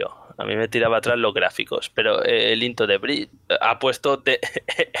cuando salió. A mí me tiraba atrás los gráficos, pero el Into the Bridge ha puesto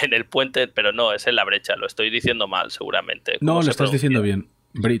en el puente, pero no, es en la brecha, lo estoy diciendo mal seguramente. No, lo estás diciendo bien.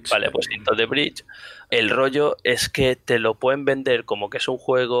 Bridge. Vale, pues Into the Bridge. El rollo es que te lo pueden vender como que es un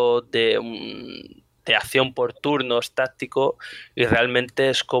juego de acción por turnos táctico y realmente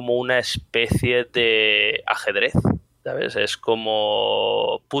es como una especie de ajedrez, ¿sabes? Es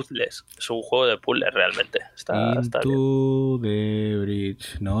como puzzles. Es un juego de puzzles realmente. Está bien. Into the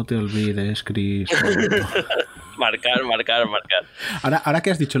Bridge. No te olvides, Chris. Marcar. Ahora que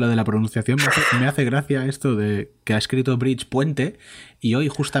has dicho lo de la pronunciación, me hace gracia esto de que ha escrito Bridge puente y hoy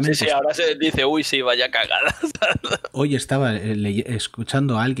justamente... Sí, ahora se dice, uy, sí, vaya cagada. Hoy estaba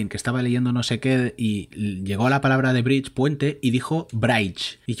escuchando a alguien que estaba leyendo no sé qué y llegó a la palabra de Bridge, puente, y dijo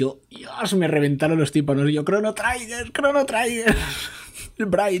Bridge. Y yo, Dios, me reventaron los tímpanos. Y yo, Chrono Trigger.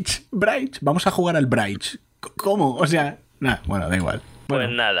 Bridge. Vamos a jugar al Bridge. ¿Cómo? O sea, nada, bueno, da igual. Pues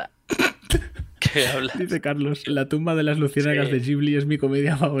nada. ¿Qué hablas? Dice Carlos, La tumba de las luciérnagas de Ghibli es mi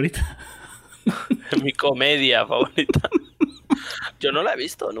comedia favorita. Mi comedia favorita. Yo no la he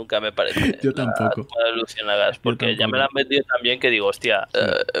visto nunca, me parece. Yo tampoco. Las luciérnagas, porque ya me la han vendido también que digo, hostia,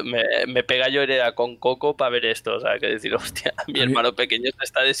 me pega llorera con Coco para ver esto. O sea, que decir, hostia, mi hermano pequeño se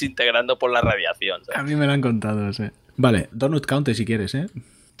está desintegrando por la radiación. ¿Sabes? A mí me lo han contado, sí. Vale, Donut County si quieres, ¿eh?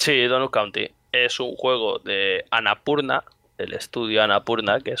 Sí, Donut County. Es un juego de Annapurna, del estudio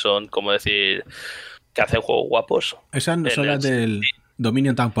Annapurna, que son, como decir, que hacen juegos guapos. Esas son las del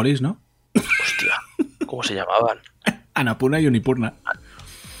Dominion Town Police, ¿no? Hostia, ¿cómo se llamaban? Annapurna y Unipurna.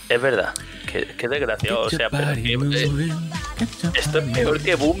 Es verdad, qué desgraciado. O sea, pero esto es peor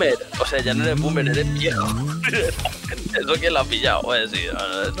que Boomer. O sea, ya no eres Boomer, eres viejo. Eso quién lo ha pillado. Pues sí,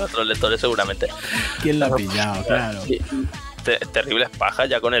 nuestros lectores seguramente. ¿Quién lo ha pillado? Claro. Terribles pajas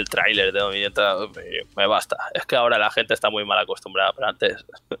ya con el tráiler de Dominion. Me basta. Es que ahora la gente está muy mal acostumbrada, pero antes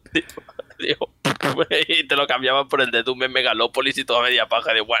digo, y te lo cambiaban por el de Doom en Megalópolis y toda media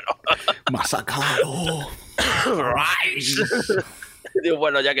paja. Digo, bueno. ¡Masacrado! Digo,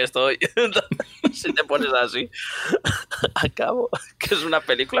 bueno, ya que estoy, si te pones así, acabo, que es una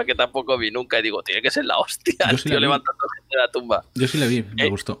película que tampoco vi nunca y digo, tiene que ser la hostia, el tío levantando gente de la tumba. Yo sí la vi, me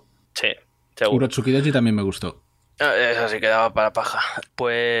gustó. Sí, seguro. Urotsukidoji también me gustó. Eso sí quedaba para paja.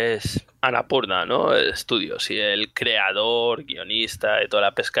 Pues Annapurna, ¿no? Estudios y el creador, guionista y toda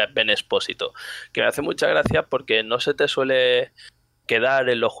la pesca es Ben Espósito, que me hace mucha gracia porque no se te suele quedar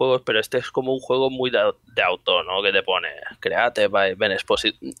en los juegos, pero este es como un juego muy de autor, ¿no? Que te pone Create by Ben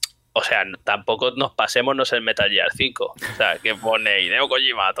Espósito. O sea, tampoco nos pasémonos el Metal Gear 5. O sea, que pone Hideo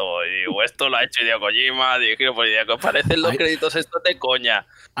Kojima todo. Y digo, esto lo ha hecho Hideo Kojima, dirigido por Hideo Kojima. Parecen los créditos estos de coña.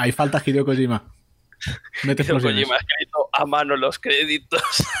 Ahí falta Hideo Kojima. Hideo Kojima ha escrito a mano los créditos,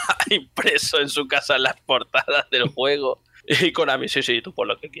 ha impreso en su casa las portadas del juego. Y Konami, sí, tú por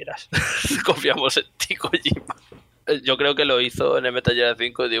lo que quieras. Confiamos en ti, Kojima. Yo creo que lo hizo en el Metal Gear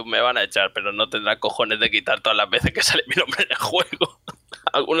 5 y digo, me van a echar, pero no tendrá cojones de quitar todas las veces que sale mi nombre en el juego.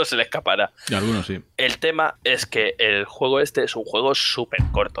 A algunos se le escapará. Y a algunos sí. El tema es que el juego este es un juego súper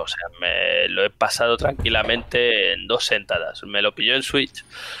corto. O sea, me lo he pasado tranquilamente en 2 sentadas. Me lo pilló en Switch,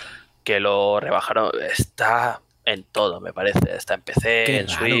 que lo rebajaron. Está en todo, me parece. Está en PC, en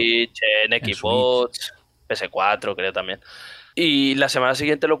Switch, en Xbox, PS4 creo también. Y la semana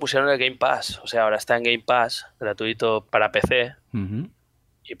siguiente lo pusieron en el Game Pass. O sea, ahora está en Game Pass, gratuito para PC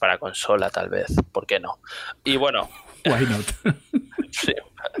y para consola tal vez. ¿Por qué no? Y bueno... Why not? Sí.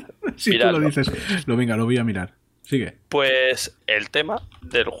 Si tú lo dices, lo voy a mirar. Sigue. Pues el tema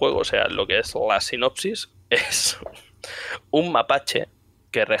del juego, o sea, lo que es la sinopsis, es un mapache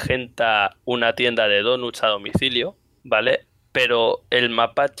que regenta una tienda de donuts a domicilio, ¿vale? Pero el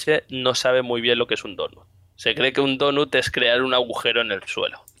mapache no sabe muy bien lo que es un donut. Se cree que un donut es crear un agujero en el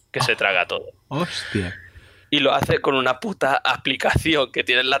suelo. que se traga todo. Hostia. Y lo hace con una puta aplicación que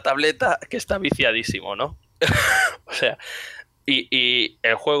tiene en la tableta que está viciadísimo, ¿no? O sea, y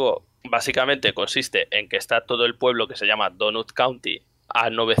el juego básicamente consiste en que está todo el pueblo que se llama Donut County a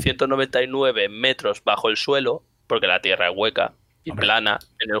 999 metros bajo el suelo, porque la tierra es hueca y plana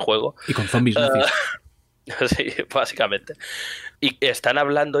en el juego. Y con zombies nazis. Sí, básicamente. Y están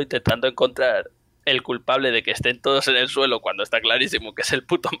hablando, intentando encontrar el culpable de que estén todos en el suelo cuando está clarísimo que es el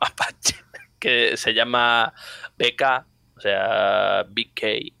puto mapache, que se llama BK, o sea, BK,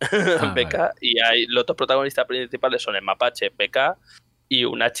 BK, vale. y hay los dos protagonistas principales son el mapache, BK, y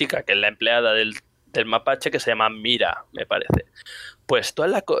una chica que es la empleada del mapache que se llama Mira, me parece. Pues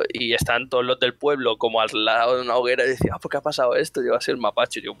y están todos los del pueblo como al lado de una hoguera y decían, ¿por qué ha pasado esto? Yo, va a ser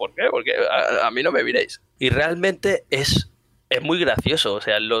mapache. Y yo, ¿por qué? Porque a mí no me miréis. Y realmente es muy gracioso. O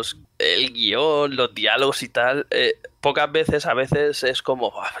sea, el guión, los diálogos y tal, pocas veces, a veces es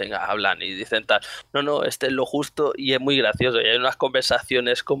como, venga, hablan y dicen tal. No, este es lo justo y es muy gracioso. Y hay unas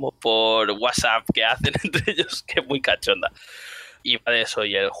conversaciones como por WhatsApp que hacen entre ellos que es muy cachonda. Y va de eso,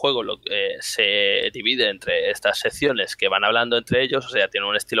 y el juego se divide entre estas secciones que van hablando entre ellos, o sea, tiene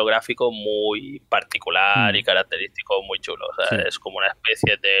un estilo gráfico muy particular y característico, muy chulo, o sea, es como una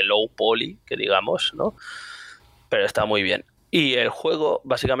especie de low poly, que digamos, ¿no? Pero está muy bien. Y el juego,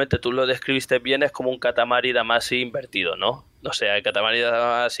 básicamente tú lo describiste bien, es como un Katamari Damacy invertido, ¿no? O sea, el Katamari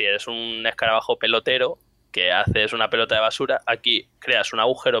Damacy es un escarabajo pelotero que haces una pelota de basura, aquí creas un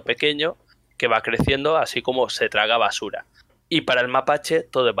agujero pequeño que va creciendo así como se traga basura. Y para el mapache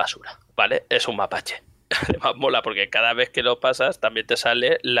todo es basura, ¿vale? Es un mapache. Además mola porque cada vez que lo pasas también te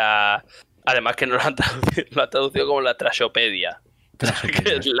sale Además que no lo han traducido como la Trashopedia.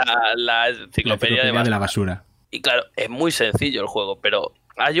 Que es la enciclopedia de la basura. Y claro, es muy sencillo el juego, pero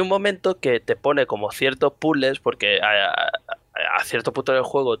hay un momento que te pone como ciertos puzzles porque a cierto punto del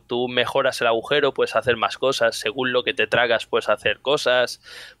juego tú mejoras el agujero, puedes hacer más cosas, según lo que te tragas puedes hacer cosas,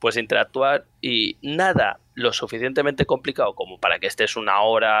 puedes interactuar y nada lo suficientemente complicado como para que estés una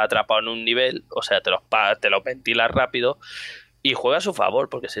hora atrapado en un nivel, o sea, te lo ventilas rápido y juega a su favor,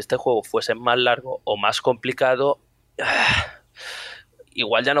 porque si este juego fuese más largo o más complicado,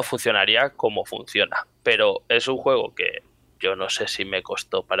 igual ya no funcionaría como funciona, pero es un juego que yo no sé si me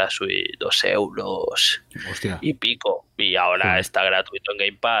costó para Switch 2 euros y pico. Y ahora está gratuito en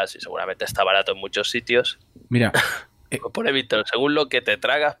Game Pass y seguramente está barato en muchos sitios. Mira. Pone Víctor, según lo que te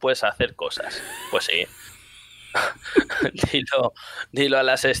tragas puedes hacer cosas. Pues sí. dilo a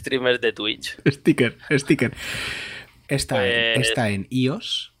las streamers de Twitch. Sticker. Está en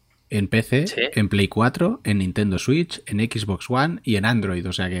iOS, en PC, ¿sí? En Play 4, en Nintendo Switch, en Xbox One y en Android.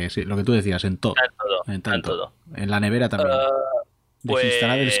 O sea que sí, lo que tú decías, en todo. En todo. En la nevera también.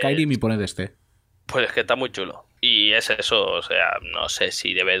 Desinstalad el Skyrim y poned este. Pues es que está muy chulo. Y es eso, o sea, no sé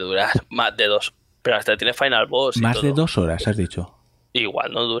si debe durar más de 2. Pero hasta tiene Final Boss y más todo. De 2 horas, has dicho.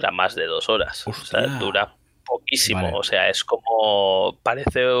 Igual no dura más de 2 horas. Hostia. O sea, dura poquísimo. Vale. O sea, es como...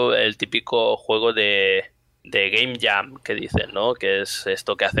 Parece el típico juego de Game Jam que dicen, ¿no? Que es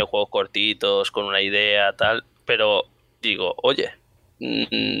esto que hace juegos cortitos con una idea, tal. Pero digo, oye,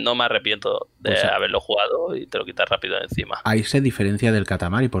 no me arrepiento de haberlo jugado y te lo quitas rápido de encima. Ahí se diferencia del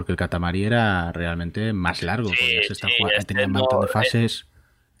Katamari, porque el Katamari era realmente más largo. Sí, tenía un montón de fases.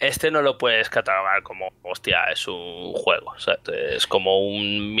 Este no lo puedes catalogar como, hostia, es un juego. O sea, es como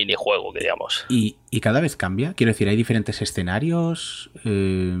un minijuego, digamos. ¿Y cada vez cambia? Quiero decir, ¿hay diferentes escenarios?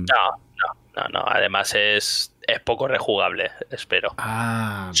 No. Además es poco rejugable, espero.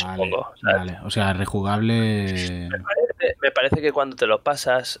 Supongo, vale. O sea, rejugable... Me parece que cuando te lo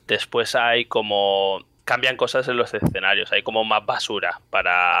pasas, después hay como... Cambian cosas en los escenarios. Hay como más basura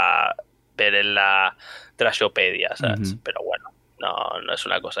para ver en la Trashopedia, ¿sabes? Pero bueno. No es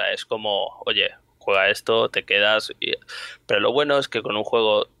una cosa, es como, oye, juega esto, te quedas. Pero lo bueno es que con un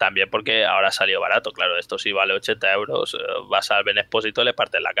juego también, porque ahora salió barato, claro, esto sí vale 80 euros, vas al Ben Expósito y le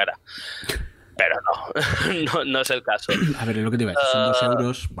partes la cara. Pero no es el caso. A ver, es lo que te iba a decir, son 2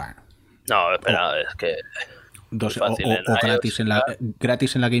 euros, bueno. No, espera, es que... Fácil, o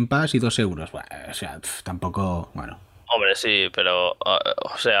gratis en la Game Pass y 2 euros. Bueno, o sea, tampoco, bueno. Hombre, sí, pero,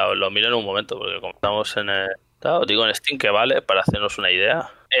 o sea, lo miro en un momento, porque como estamos en el... Claro, digo en Steam que vale, para hacernos una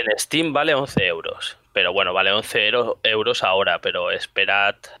idea. En Steam vale 11 euros. Pero bueno, vale 11 euros ahora, pero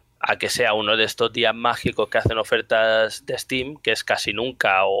esperad a que sea uno de estos días mágicos que hacen ofertas de Steam, que es casi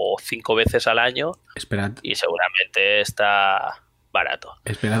nunca o 5 veces al año. Esperad. Y seguramente está barato.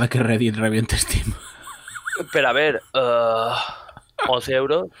 Esperad a que Reddit reviente Steam. Pero a ver, 11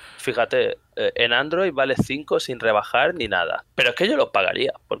 euros, fíjate, en Android vale 5 sin rebajar ni nada. Pero es que yo lo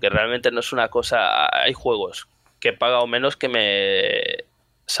pagaría, porque realmente no es una cosa... Hay juegos que he pagado menos que me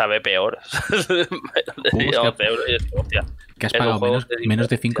sabe peor. ¿Cómo 11 euros y es que, hostia, que has es un pagado juego menos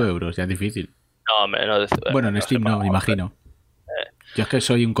de 5 euros? Ya es difícil. No, menos de, Bueno, en no sé, Steam no, me imagino. Yo es que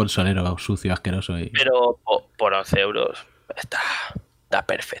soy un consolero sucio, asqueroso. Pero por 11 euros está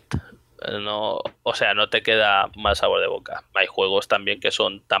perfecto. No, o sea, no te queda mal sabor de boca. Hay juegos también que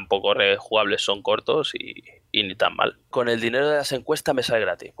son tan poco rejugables, son cortos y ni tan mal. Con el dinero de las encuestas me sale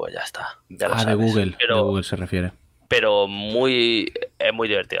gratis, pues ya está. Ya lo de sabes. Google, Pero, de Google se refiere. Pero es muy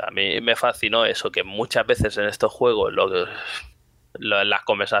divertido. A mí me fascinó eso, que muchas veces en estos juegos, las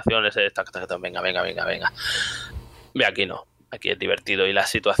conversaciones es venga. Ve aquí no. Aquí es divertido. Y las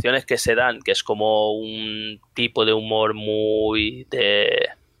situaciones que se dan, que es como un tipo de humor muy de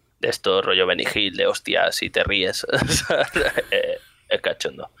esto, rollo Benny Hill, de hostias y te ríes. Es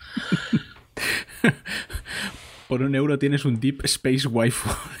cachondo. Por 1 euro tienes un Deep Space Waifu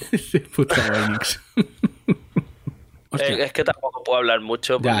de puta Enix. Es que tampoco puedo hablar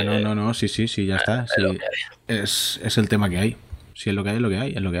mucho. Porque, ya, no, sí, ya está. Sí. Es el tema que hay. Si es lo que hay, es lo que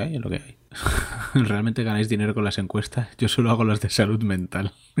hay, es lo que hay, es lo que hay. ¿Realmente ganáis dinero con las encuestas? Yo solo hago las de salud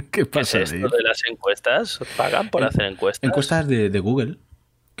mental. ¿Qué pasa? ¿Qué es esto de las encuestas? ¿Pagan por hacer encuestas? Encuestas de Google.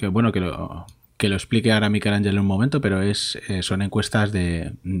 Que bueno, que lo explique ahora Michelangelo en un momento, pero son encuestas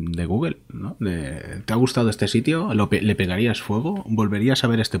de Google, ¿no? ¿Te ha gustado este sitio? ¿Le pegarías fuego? ¿Volverías a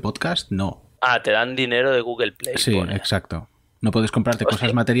ver este podcast? No. Ah, te dan dinero de Google Play. Sí, pone. Exacto. No puedes comprarte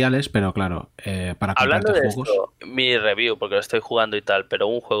cosas materiales, pero claro, para comprarte juegos. Esto, mi review, porque lo estoy jugando y tal, pero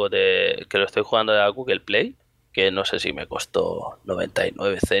un juego que lo estoy jugando de Google Play, que no sé si me costó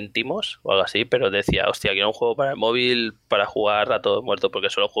 99 céntimos o algo así, pero decía, hostia, quiero un juego para el móvil para jugar a todo muerto,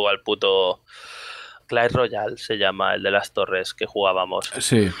 porque solo juego al puto Clash Royale, se llama, el de las torres que jugábamos.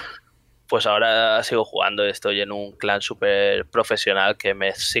 Sí. Pues ahora sigo jugando, estoy en un clan súper profesional que me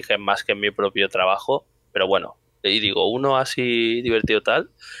exigen más que en mi propio trabajo, pero bueno. Y digo, uno así divertido tal,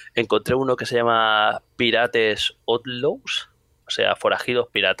 encontré uno que se llama Pirates Outlaws, o sea, forajidos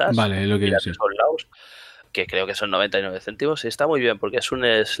piratas. Vale, lo que Pirates Outlaws, que creo que son 99 céntimos, y está muy bien porque es un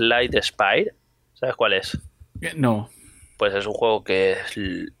Slide Spire. ¿Sabes cuál es? No. Pues es un juego que es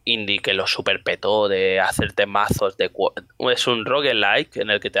indie, que lo superpetó de hacerte mazos de... Es un roguelike en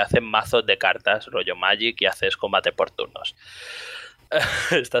el que te hacen mazos de cartas, rollo Magic, y haces combate por turnos.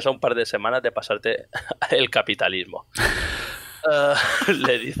 Estás a un par de semanas de pasarte el capitalismo.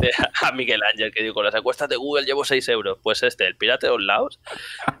 Le dice a Miguel Ángel que digo, con las encuestas de Google llevo 6 euros. Pues el Pirate Outlaws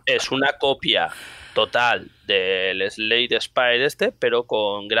es una copia total del Slade Spire pero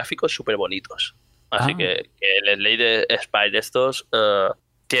con gráficos súper bonitos. Así que el Slade Spire estos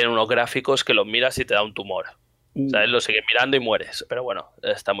tienen unos gráficos que los miras y te da un tumor. ¿Sabes? Lo sigues mirando y mueres. Pero bueno,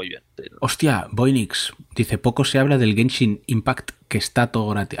 está muy bien. Hostia, Voynix dice, poco se habla del Genshin Impact, que está todo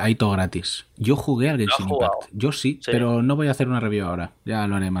gratis. Ahí todo gratis. Yo jugué al Genshin Impact. Yo sí, pero no voy a hacer una review ahora. Ya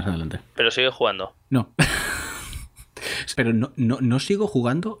lo haré más adelante. Pero sigue jugando. No. Pero no sigo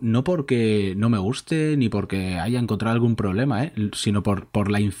jugando, no porque no me guste ni porque haya encontrado algún problema, sino por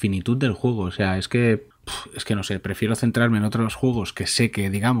la infinitud del juego. O sea, es que no sé, prefiero centrarme en otros juegos que sé que,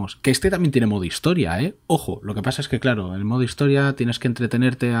 digamos, que este también tiene modo historia, Ojo, lo que pasa es que, claro, el modo historia tienes que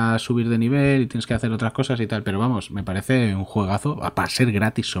entretenerte a subir de nivel y tienes que hacer otras cosas y tal, pero vamos, me parece un juegazo para ser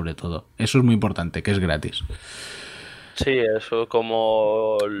gratis sobre todo. Eso es muy importante, que es gratis. Sí, eso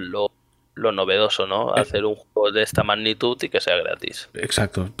como lo novedoso, ¿no? Hacer un juego de esta magnitud y que sea gratis.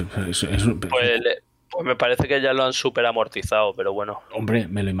 Exacto. Pues me parece que ya lo han súper amortizado, pero bueno. Hombre,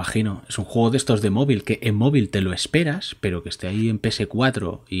 me lo imagino. Es un juego de estos de móvil, que en móvil te lo esperas, pero que esté ahí en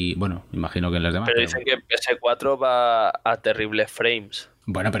PS4 y, bueno, imagino que en las demás. Pero dicen que en PS4 va a terribles frames.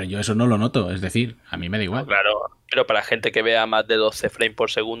 Bueno, pero yo eso no lo noto, es decir, a mí me da igual. No, claro, pero para gente que vea más de 12 frames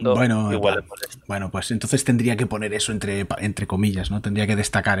por segundo, igual es molesto. Bueno, pues entonces tendría que poner eso entre comillas, ¿no? Tendría que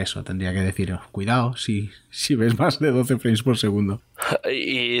destacar eso, tendría que decir, cuidado si ves más de 12 frames por segundo.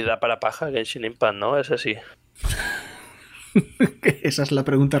 Y da para paja Genshin Impact, ¿no? Ese sí. Esa es la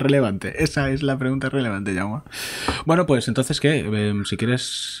pregunta relevante. Esa es la pregunta relevante, Jaume. Bueno, pues entonces, ¿qué? Si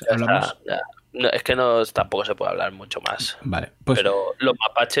quieres, hablamos. No, es que tampoco se puede hablar mucho más. Vale. Pues, pero los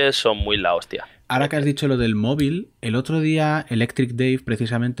mapaches son muy la hostia. Ahora que has dicho lo del móvil, el otro día Electric Dave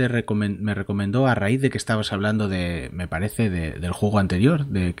precisamente me recomendó, a raíz de que estabas hablando me parece, del juego anterior,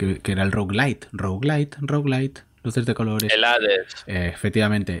 que era el Roguelite, luces de colores. El Hades.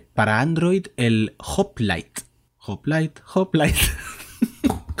 Efectivamente. Para Android, el Hoplite. Hoplite.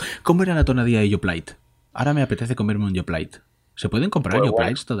 ¿Cómo era la tonadilla de Yoplite? Ahora me apetece comerme un Yoplite. ¿Se pueden comprar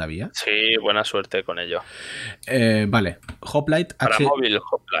Yoplites todavía? Sí, buena suerte con ello. Vale. Hoplite. Para móvil,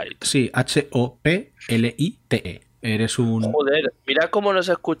 Hoplite. Sí, Hoplite. Eres un... Joder, mira cómo nos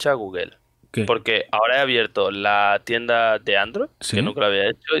escucha Google. ¿Qué? Porque ahora he abierto la tienda de Android, ¿Sí? que nunca lo había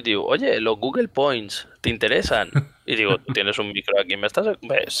hecho, y digo, oye, los Google Points, ¿te interesan? Y digo, ¿tú tienes un micro aquí? ¿Me estás...?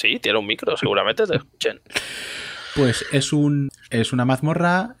 Sí, tiene un micro, seguramente te escuchen. Pues es una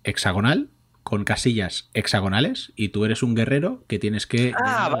mazmorra hexagonal con casillas hexagonales y tú eres un guerrero que tienes que...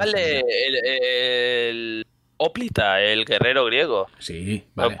 Ah, vale, el Oplita, el guerrero griego. Sí,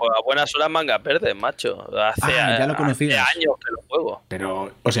 vale. Pues a buenas horas mangas verdes, macho. Ya lo conocías. Hace años que lo juego.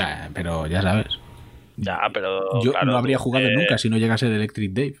 Pero, o sea, pero ya sabes. Ya, pero Yo claro, no habría jugado nunca si no llegase el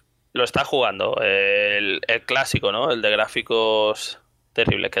Electric Dave. Lo está jugando, el clásico, ¿no? El de gráficos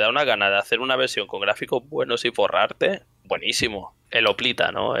terribles, que da una gana de hacer una versión con gráficos buenos y forrarte. Buenísimo. El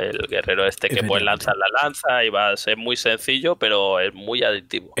Oplita, ¿no? El guerrero este que puedes lanzar la lanza y va a ser muy sencillo, pero es muy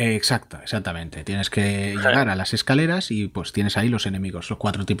adictivo. Exactamente. Tienes que llegar a las escaleras y pues tienes ahí los enemigos, los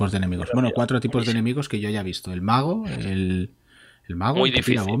 4 tipos de enemigos. Pero, bueno, 4 tipos de enemigos que yo ya he visto. El mago, el mago, muy el que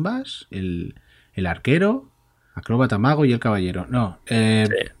tira difícil. bombas, el arquero, acróbata, mago y el caballero. No, Sí.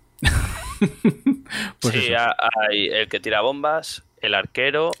 pues sí, eso. hay el que tira bombas, el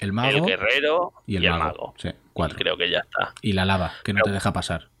arquero, El mago el guerrero y el mago. Sí, 4. Y creo que ya está. Y la lava, que no te deja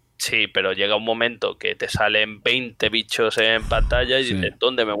pasar. Sí, pero llega un momento que te salen 20 bichos en pantalla y dices,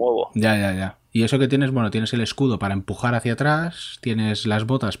 ¿dónde me muevo? Ya. Y eso que tienes, bueno, tienes el escudo para empujar hacia atrás, tienes las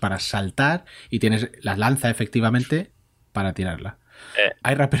botas para saltar y tienes la lanza, efectivamente, para tirarla.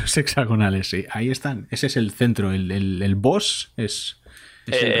 Hay raperos hexagonales, sí. Ahí están. Ese es el centro. El boss es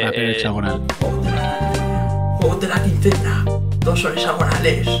el rapero hexagonal. Juegos de la quincena. 2 son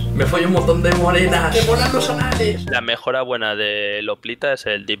hexagonales. Me follo un montón de morenas. ¡Me molan los anales! La mejora buena de Loplita es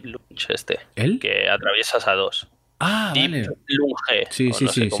el Deep Lunge este. ¿El? Que atraviesas a 2. Ah, Deep vale. Lunge. Sí,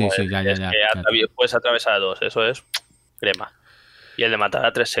 ya. Puedes atravesar a 2. Eso es crema. Y el de matar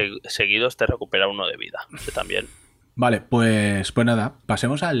a 3 seguidos te recupera 1 de vida. Ese también. Vale, pues nada.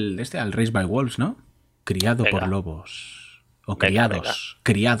 Pasemos al Race by Wolves, ¿no? Criado por lobos. O criados.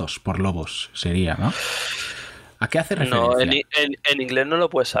 Criados por lobos sería, ¿no? ¿A qué hace referencia? No, en inglés no lo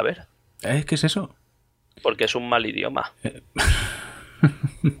puedes saber. ¿Qué es eso? Porque es un mal idioma.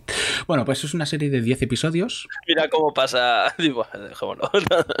 Bueno, pues es una serie de 10 episodios. Mira cómo pasa... Digo, dejémoslo.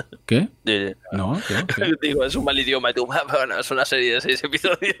 ¿Qué? ¿Qué? Digo, es un mal idioma y tú, bueno, es una serie de 6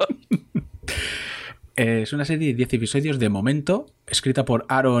 episodios. Es una serie de 10 episodios de momento, escrita por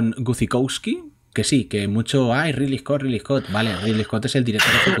Aaron Guzikowski, que sí, que mucho... ¡Ay, Ridley Scott! Vale, Ridley Scott es el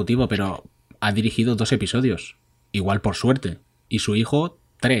director ejecutivo, pero ha dirigido 2 episodios. Igual por suerte. Y su hijo,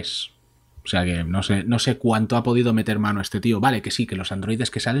 3. O sea que no sé cuánto ha podido meter mano este tío. Vale, que sí, que los androides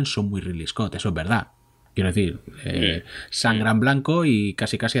que salen son muy Ridley Scott, eso es verdad. Quiero decir, sangran blanco y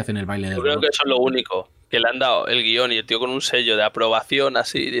casi hacen el baile del robot. Yo creo que eso es lo único. Que le han dado el guión y el tío con un sello de aprobación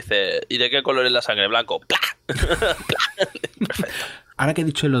así dice, ¿y de qué color es la sangre? Blanco. ¡Plah! Perfecto. Ahora que he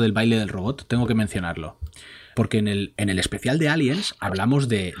dicho lo del baile del robot, tengo que mencionarlo. Porque en el especial de Aliens hablamos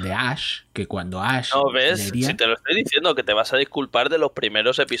de Ash, que cuando Ash... No, ¿ves? Si te lo estoy diciendo, que te vas a disculpar de los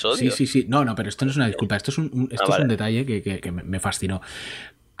primeros episodios. Sí. No, pero esto no es una disculpa. Esto es un detalle que me fascinó.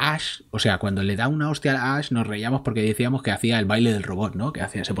 Ash, o sea, cuando le da una hostia a Ash nos reíamos porque decíamos que hacía el baile del robot, ¿no? Que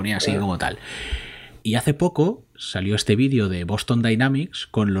se ponía así como tal. Y hace poco salió este vídeo de Boston Dynamics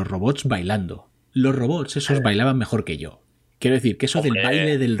con los robots bailando. Los robots esos bailaban mejor que yo. Quiero decir que eso del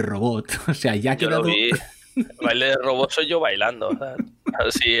baile del robot, o sea, ya ha quedado... El baile del robot soy yo bailando, o sea,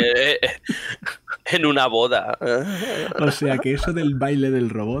 así en una boda. O sea, que eso del baile del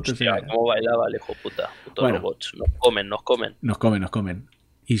robot... Hostia, o sea... ¿cómo bailaba el hijo puta? Putos Bueno, robots. Nos comen.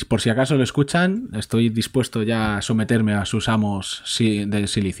 Y por si acaso lo escuchan, estoy dispuesto ya a someterme a sus amos del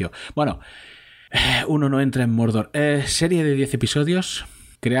silicio. Bueno, uno no entra en Mordor. Serie de 10 episodios,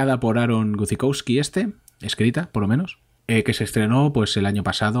 creada por Aaron Guzikowski escrita, por lo menos. Que se estrenó pues el año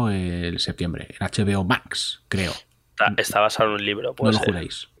pasado, el septiembre, en HBO Max, creo. Está basado en un libro, no lo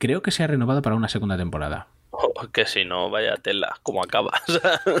juréis. Creo que se ha renovado para una segunda temporada. Que si no, vaya tela, como acabas.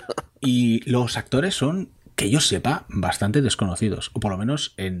 Y los actores son, que yo sepa, bastante desconocidos, o por lo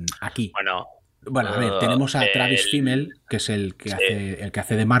menos aquí. Bueno, a ver, tenemos a Travis Fimmel, que es el que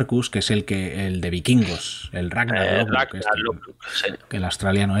hace de Marcus, que es el de Vikingos, el Ragnar Lothbrok, que el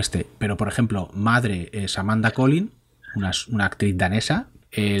australiano este. Pero, por ejemplo, madre es Amanda Collin, una actriz danesa.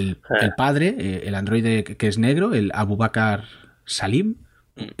 El padre, el androide que es negro, el Abubakar Salim,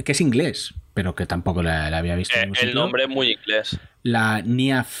 que es inglés, pero que tampoco la había visto en un sitio. El nombre es muy inglés. La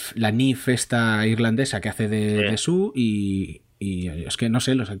Nif esta irlandesa que hace de Sue y es que no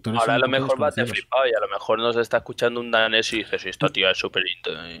sé, los actores... Ahora a lo mejor va a ser flipado y a lo mejor nos está escuchando un danés y dices, esta tía es súper...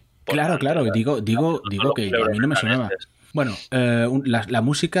 Claro, digo que a mí no me sonaba. Bueno, la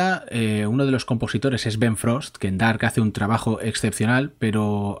música, uno de los compositores es Ben Frost, que en Dark hace un trabajo excepcional,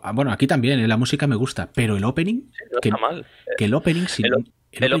 pero bueno, aquí también la música me gusta, pero el opening, Sí, no está mal. que el opening,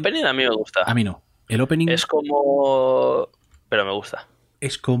 El opening a mí me gusta. a mí no, el opening Es como... Pero me gusta.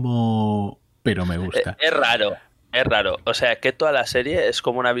 es como, pero me gusta. Es raro. Es raro. O sea, que toda la serie es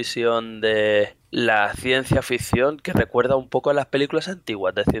como una visión de la ciencia ficción que recuerda un poco a las películas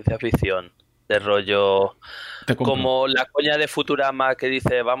antiguas de ciencia ficción. De rollo... Te compro. Como la coña de Futurama que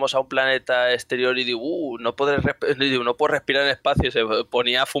dice vamos a un planeta exterior y digo, no puedo respirar en espacio, y se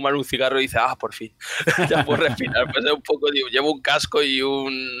ponía a fumar un cigarro y dice, por fin, ya puedo respirar. Pues es un poco, digo, llevo un casco y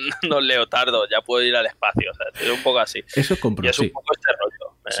unos leotardos, ya puedo ir al espacio. O sea, es un poco así. Eso compro, Y es sí. un poco este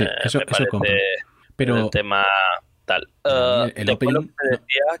rollo. Sí, eso parece compro. Pero el tema tal. el Después lo opening que te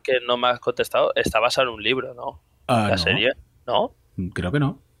decía que no me has contestado, está basado en un libro, ¿no? La no, serie, ¿no? creo que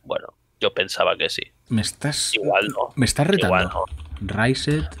no. Bueno, yo pensaba que sí. Me estás retando. Igual no.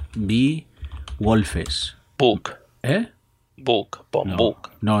 Riset B. Wolfes. Book. ¿Eh? Book. Pon No, book.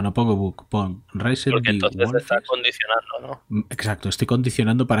 no pongo book, pon Riset Porque B. entonces te Wolfes. estás condicionando, ¿no? Exacto, estoy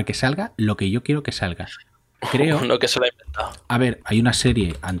condicionando para que salga lo que yo quiero que salga. Creo. No, que se lo ha inventado. A ver, hay una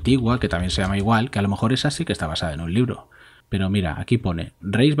serie antigua que también se llama igual, que a lo mejor esa sí que está basada en un libro. Pero mira, aquí pone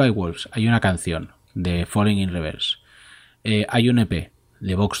Raised by Wolves. Hay una canción de Falling in Reverse. Hay un EP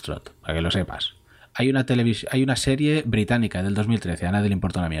de Foxtrot, para que lo sepas. Hay una serie británica del 2013, a nadie le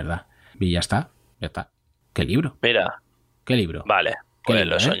importa una mierda. Y ya está. ¿Qué libro? Mira, ¿Qué libro? vale. Pues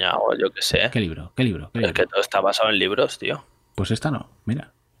libro, lo he soñado, yo qué sé. ¿Qué libro? ¿Qué libro? Es que todo está basado en libros, tío. Pues esta no,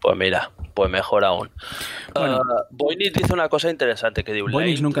 mira. Pues mira, pues mejor aún. Bueno. Voynich dice una cosa interesante que digo.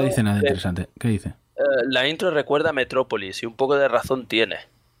 Voynich nunca dice nada interesante. ¿Qué dice? La intro recuerda a Metrópolis y un poco de razón tiene,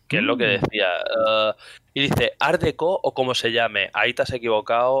 que es lo que decía. Y dice Art Deco o como se llame. Ahí te has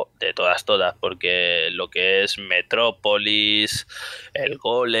equivocado de todas, porque lo que es Metrópolis, el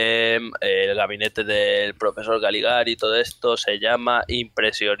Golem, el gabinete del profesor Galigari y todo esto se llama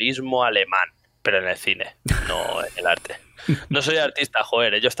impresionismo alemán, pero en el cine, no en el arte. No soy artista,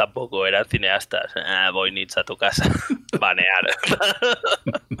 joder, ellos tampoco, eran cineastas. Voynich a tu casa. Banear.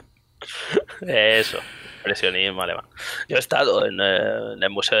 Eso, impresionismo alemán. Yo he estado en el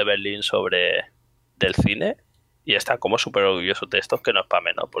Museo de Berlín del cine y están como súper orgullosos de estos, que no es para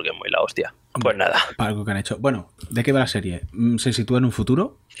menos, porque es muy la hostia. Pues nada. Para algo que han hecho. Bueno, ¿de qué va la serie? Se sitúa en un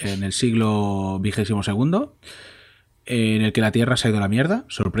futuro, en el siglo XXII, en el que la Tierra se ha ido a la mierda,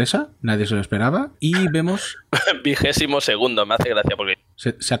 sorpresa, nadie se lo esperaba, y vemos... 22º, me hace gracia porque...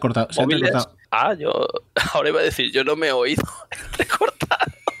 Se ha cortado. ¿Móviles? Se Yo ahora iba a decir, yo no me he oído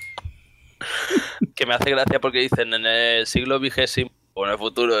recortar. Que me hace gracia porque dicen en el siglo XX o en el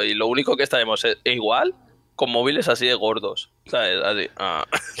futuro, y lo único que estaremos es igual con móviles así de gordos, ¿sabes? Así.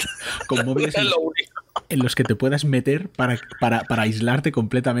 Con móviles Es lo único. en los que te puedas meter para aislarte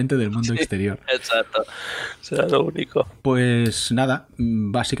completamente del mundo exterior. Exacto, será lo único. Pues nada,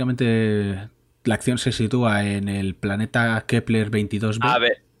 básicamente la acción se sitúa en el planeta Kepler 22b. A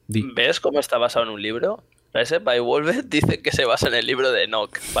ver, Di. ¿ves cómo está basado en un libro? Ese by Wolves dice que se basa en el libro de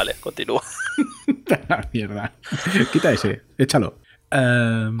Enoch. Vale, continúa. La mierda. Quita ese, échalo.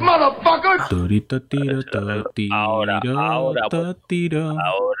 Motherfucker! Torito, tiro, tiro, Ahora tiro.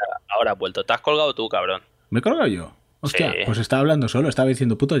 ha vuelto. Te has colgado tú, cabrón. ¿Me he colgado yo? Hostia, Sí. pues estaba hablando solo, estaba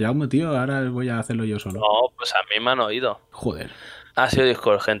diciendo puto Jaume, tío, ahora voy a hacerlo yo solo. No, pues a mí me han oído. Joder. Ha sido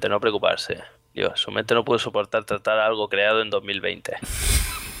Discord, gente, no preocuparse. Dios, su mente no pudo soportar tratar algo creado en 2020.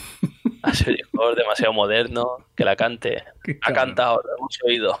 Ha sido Discord demasiado moderno, que la cante. Qué Ha cabrón. cantado, lo hemos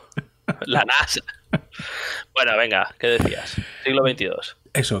oído. La NASA. Bueno, venga, ¿qué decías? Siglo XXII.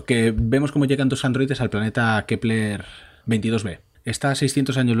 Eso, que vemos cómo llegan dos androides al planeta Kepler 22b. Está a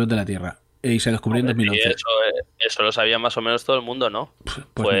 600 años luz de la Tierra y se descubrió en Y 2011. eso lo sabía más o menos todo el mundo, ¿no?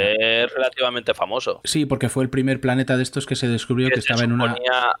 Pues Fue relativamente famoso. Sí, porque fue el primer planeta de estos que se descubrió que se estaba en una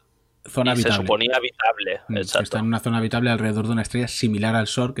zona y se habitable. suponía habitable. Que Exacto. está en una zona habitable alrededor de una estrella similar al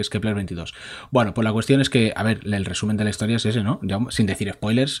Sol, que es Kepler 22. Bueno, pues la cuestión es que, a ver, el resumen de la historia es ese, ¿no? Ya, sin decir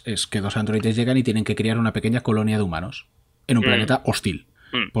spoilers, es que dos androides llegan y tienen que criar una pequeña colonia de humanos en un planeta hostil.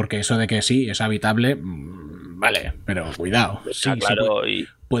 Porque eso de que sí, es habitable, vale, pero cuidado. Sí, Está claro,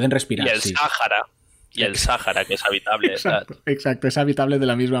 pueden respirar. y el sí. Sáhara. Y el Sáhara, que es habitable. Exacto, es habitable de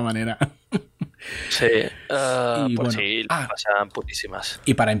la misma manera. Sí. Y Pues bueno, sí, pasan putísimas.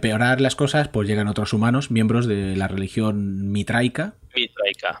 Y para empeorar las cosas, pues llegan otros humanos, miembros de la religión mitraica,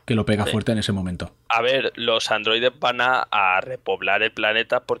 Mitraica. que lo pega Sí. fuerte en ese momento. A ver, los androides van a repoblar el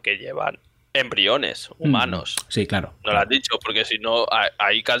planeta porque llevan embriones humanos. Sí, claro. No lo has dicho, porque si no,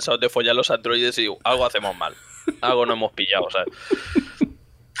 ahí cansados de follar los androides y algo hacemos mal. Algo no hemos pillado, ¿sabes?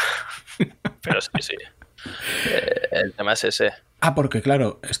 Pero sí. El tema es ese. Ah, porque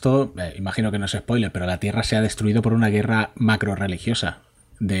claro, esto imagino que no es spoiler, pero la Tierra se ha destruido por una guerra macro-religiosa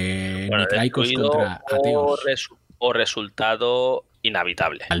de mitraicos contra ateos. O resultado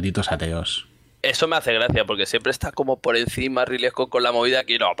inhabitable. Malditos ateos. Eso me hace gracia, porque siempre está como por encima Ridley Scott con la movida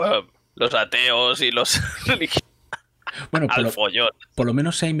aquí, no, los ateos y los religiosos. Bueno, follón. Por lo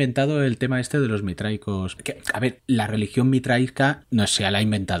menos se ha inventado el tema este de los mitraicos. A ver, la religión mitraica no se la ha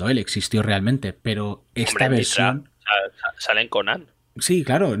inventado él, existió realmente, pero esta versión... Sale en Conan. Sí,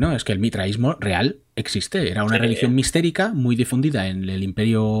 claro, no, es que el mitraísmo real existe. Era una religión mistérica muy difundida en el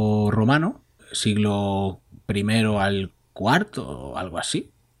Imperio Romano, siglo I al IV o algo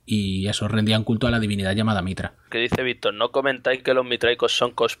así. Y eso, rendían culto a la divinidad llamada Mitra. ¿Qué dice Víctor? ¿No comentáis que los mitraicos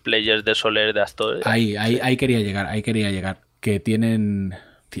son cosplayers de Soler de Astor? Ahí quería llegar. Que tienen...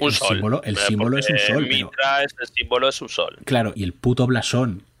 Un sol. El símbolo es un sol. Mitra, el símbolo es un sol. Claro, y el puto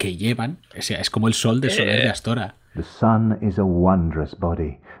blasón que llevan, o sea, es como el sol de Soler de Astora. The sun is a wondrous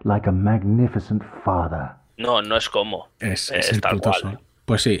body, like a magnificent father. No es como. Es el puto sol.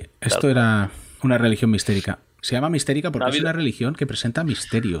 Pues sí, esto era una religión mistérica. Se llama mistérica porque es una religión que presenta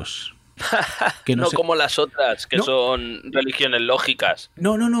misterios. Que no como las otras, que son religiones lógicas.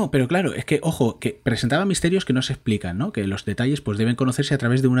 No, pero claro, es que, ojo, que presentaba misterios que no se explican, ¿no? Que los detalles pues deben conocerse a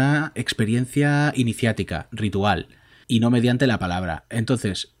través de una experiencia iniciática, ritual, y no mediante la palabra.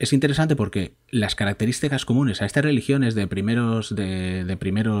 Entonces, es interesante porque las características comunes a estas religiones de primeros,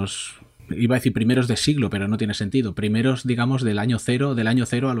 iba a decir primeros de siglo, pero no tiene sentido, primeros, digamos, del año cero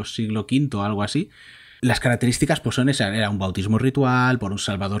a los siglo V o algo así. Las características pues son esas, era un bautismo ritual por un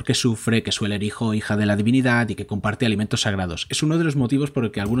salvador que sufre, que suele ser hijo o hija de la divinidad y que comparte alimentos sagrados. Es uno de los motivos por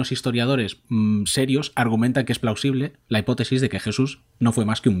el que algunos historiadores serios argumentan que es plausible la hipótesis de que Jesús no fue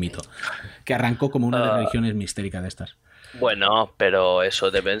más que un mito, que arrancó como una de las religiones mistéricas de estas. Bueno, pero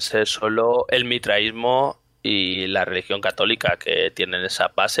eso deben ser solo el mitraísmo y la religión católica que tienen esas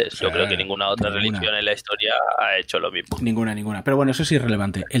bases. Yo creo que ninguna otra religión en la historia ha hecho lo mismo. Ninguna. Pero bueno, eso es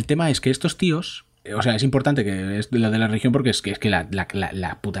irrelevante. El tema es que estos tíos... O sea, es importante que es lo de la religión porque es que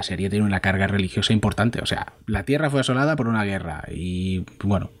la puta serie tiene una carga religiosa importante. O sea, la Tierra fue asolada por una guerra y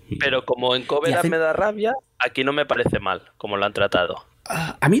bueno... Pero como en Covenant me da rabia, aquí no me parece mal como lo han tratado.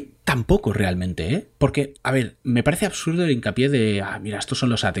 A mí tampoco realmente, ¿eh? Porque, a ver, me parece absurdo el hincapié de... mira, estos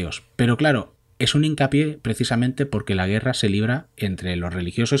son los ateos. Pero claro, es un hincapié precisamente porque la guerra se libra entre los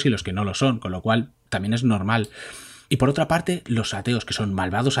religiosos y los que no lo son, con lo cual también es normal... Y por otra parte, los ateos, que son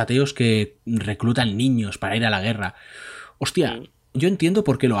malvados ateos que reclutan niños para ir a la guerra. Hostia, yo entiendo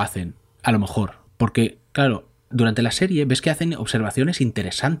por qué lo hacen, a lo mejor. Porque, claro, durante la serie ves que hacen observaciones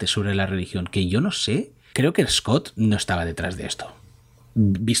interesantes sobre la religión, que yo no sé. Creo que Scott no estaba detrás de esto.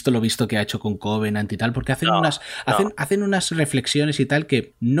 Visto lo visto que ha hecho con Covenant y tal, porque hacen unas reflexiones y tal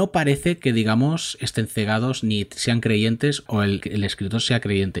que no parece que, digamos, estén cegados ni sean creyentes o el escritor sea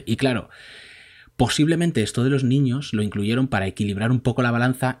creyente. Y claro... Posiblemente esto de los niños lo incluyeron para equilibrar un poco la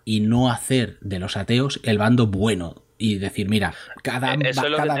balanza y no hacer de los ateos el bando bueno y decir, mira, cada bando...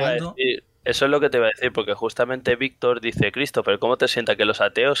 Eso es lo que te iba a decir, porque justamente Víctor dice, Christopher, ¿cómo te sienta que los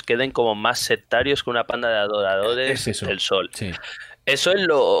ateos queden como más sectarios que una panda de adoradores del sol? Sí. Eso es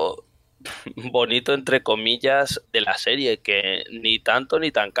lo bonito, entre comillas, de la serie, que ni tanto ni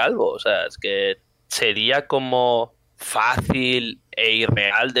tan calvo. O sea, es que sería como... fácil e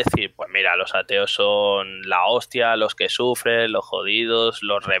irreal decir, pues mira, los ateos son la hostia, los que sufren, los jodidos,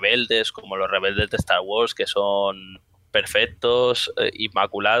 los rebeldes, como los rebeldes de Star Wars, que son perfectos,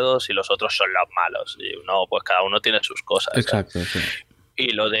 inmaculados, y los otros son los malos. Y no, pues cada uno tiene sus cosas. Exacto, sí.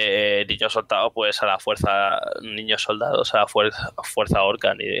 Y lo de niños soldados, pues a la fuerza, niños soldados a la fuerza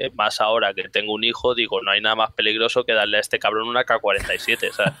Orcan. Y más ahora que tengo un hijo, digo, no hay nada más peligroso que darle a este cabrón una K-47.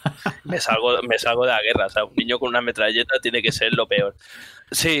 O sea, me salgo de la guerra. O sea, un niño con una metralleta tiene que ser lo peor.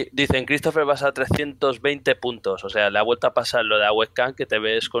 Sí, dicen, Christopher vas a 320 puntos. O sea, le ha vuelto a pasar lo de la webcam, que te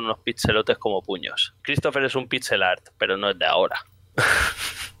ves con unos pixelotes como puños. Christopher es un pixel art, pero no es de ahora.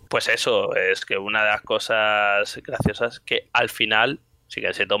 Pues eso, es que una de las cosas graciosas que al final...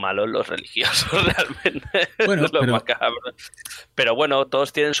 siguen siendo malos los religiosos realmente. Bueno, pero bueno,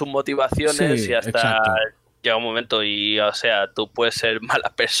 todos tienen sus motivaciones y hasta exacto. Llega un momento y, o sea, tú puedes ser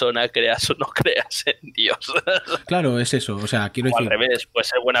mala persona, creas o no creas en Dios. Claro, es eso. O sea, quiero decir... al revés, puedes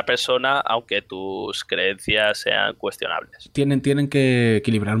ser buena persona aunque tus creencias sean cuestionables. Tienen que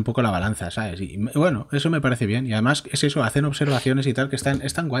equilibrar un poco la balanza, ¿sabes? Y bueno, eso me parece bien. Y además es eso, hacen observaciones y tal que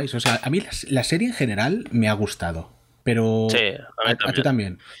están guays. O sea, a mí la serie en general me ha gustado. Pero sí, a ti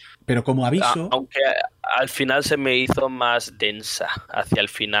también. Pero como aviso... Aunque al final se me hizo más densa. Hacia el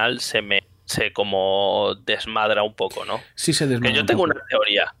final se como desmadra un poco, ¿no? Sí, se desmadra. Que yo tengo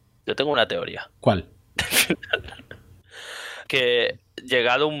una teoría. ¿Cuál? Que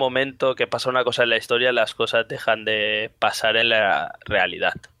llegado un momento que pasa una cosa en la historia, las cosas dejan de pasar en la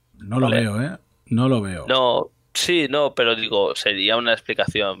realidad. No lo ¿Vale? veo, ¿eh? No lo veo. No, sí, no, pero digo, sería una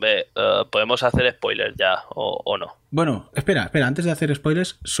explicación. Podemos hacer spoilers ya, o no. Bueno, espera, antes de hacer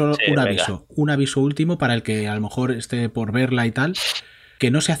spoilers, solo Sí, un venga. aviso. Un aviso último para el que a lo mejor esté por verla y tal. Que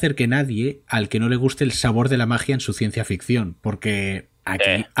no se acerque nadie al que no le guste el sabor de la magia en su ciencia ficción. Porque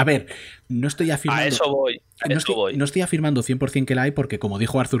aquí... A ver, no estoy afirmando... A eso voy. No estoy afirmando 100% que la hay porque, como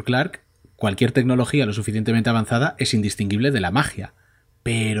dijo Arthur Clarke, cualquier tecnología lo suficientemente avanzada es indistinguible de la magia.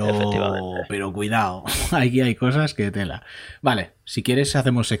 Efectivamente. Pero cuidado, aquí hay cosas que tela. Vale, si quieres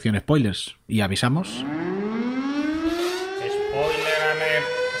hacemos sección spoilers y avisamos. Spoiler alert,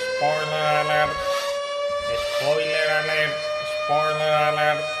 spoiler alert, spoiler alert, spoiler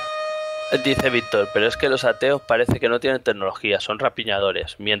alert. Dice Víctor, pero es que los ateos parece que no tienen tecnología, son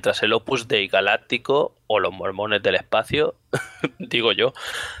rapiñadores, mientras el Opus Dei galáctico o los mormones del espacio, digo yo,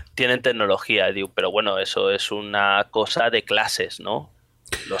 tienen tecnología. Digo, pero bueno, eso es una cosa de clases, ¿no?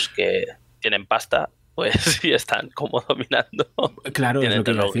 Los que tienen pasta, pues sí están como dominando. Claro, es Tienen lo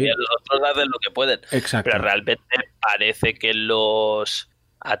que iba a decir. tecnología, los otros hacen lo que pueden. Exacto. Pero realmente parece que los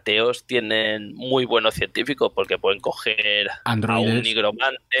ateos tienen muy buenos científicos porque pueden coger a Androides. un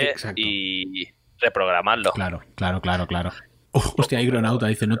nigromante Exacto. y reprogramarlo. Claro. Hostia, Igronauta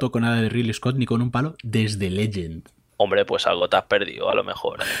dice, no toco nada de Ridley Scott ni con un palo desde Legend. Hombre, pues algo te has perdido, a lo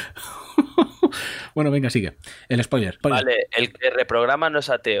mejor. Bueno, venga, sigue. El spoiler. Vale, el que reprograma no es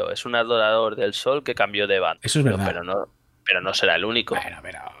ateo, es un adorador del sol que cambió de banda. Eso es verdad. Pero no será el único. Bueno,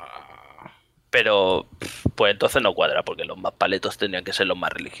 pero... Pero, pues entonces no cuadra, porque los más paletos tendrían que ser los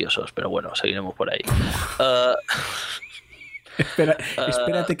más religiosos. Pero bueno, seguiremos por ahí.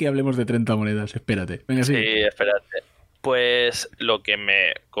 Espérate que hablemos de 30 monedas, espérate. Venga, Sí, sigue. espérate. Pues lo que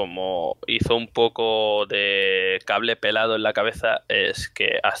me como hizo un poco de cable pelado en la cabeza es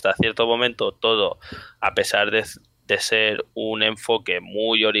que hasta cierto momento todo, a pesar de ser un enfoque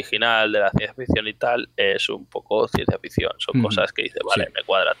muy original de la ciencia ficción y tal, es un poco ciencia ficción. Son cosas que dice, vale, Sí. me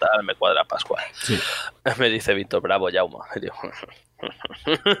cuadra tal, me cuadra Pascual. Sí. Me dice Víctor, bravo, Jaume. Digo,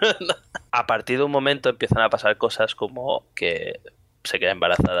 a partir de un momento empiezan a pasar cosas como que se queda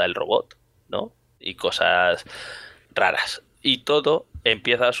embarazada el robot, ¿no? Y cosas raras. Y todo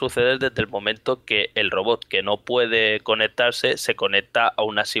empieza a suceder desde el momento que el robot que no puede conectarse se conecta a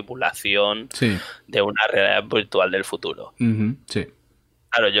una simulación Sí. de una realidad virtual del futuro. Sí.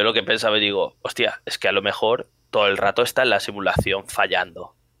 Claro, yo lo que pensaba y digo, hostia, es que a lo mejor todo el rato está en la simulación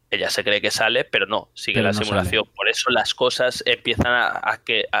fallando. Ella se cree que sale, pero no, sigue Pero la no simulación. Por eso las cosas empiezan a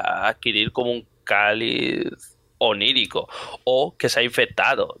adquirir como un cáliz onírico, o que se ha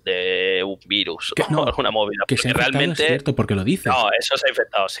infectado de un virus Que o no, alguna movida. Que se ha Porque infectado, realmente es cierto, porque lo dices. no, eso se ha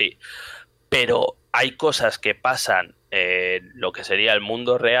infectado, sí. Pero hay cosas que pasan en lo que sería el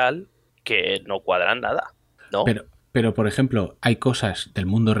mundo real que no cuadran nada, ¿no? Pero, por ejemplo, hay cosas del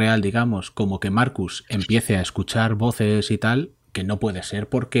mundo real, digamos, como que Marcus empiece a escuchar voces y tal, que no puede ser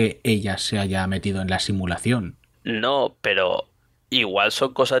porque ella se haya metido en la simulación. No, pero igual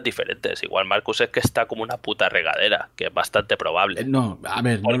son cosas diferentes. Igual Marcus es que está como una puta regadera, que es bastante probable. No, a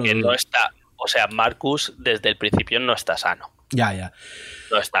ver, no lo Porque dudo. no está... O sea, Marcus desde el principio no está sano. Ya.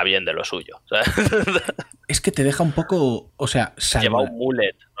 No está bien de lo suyo. O sea, Es que te deja un poco... O sea, lleva un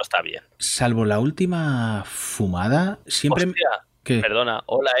mullet, no está bien. salvo la última fumada, siempre... Hostia, ¿Qué? perdona.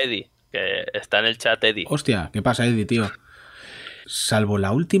 Hola, Eddie, que está en el chat, Eddie. Hostia, ¿qué pasa, Eddie, tío? Salvo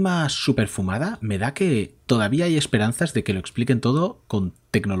la última superfumada, me da que todavía hay esperanzas de que lo expliquen todo con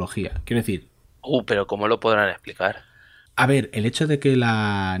tecnología. Quiero decir, Pero ¿cómo lo podrán explicar? a ver, el hecho de que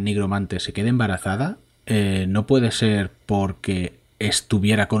la nigromante se quede embarazada no puede ser porque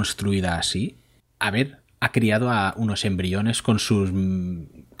estuviera construida así. A ver, ha criado a unos embriones con sus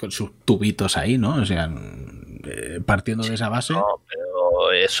tubitos ahí, ¿no? O sea, partiendo de esa base. No,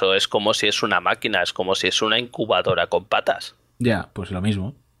 pero eso es como si es una máquina, es como si es una incubadora con patas. Ya, pues lo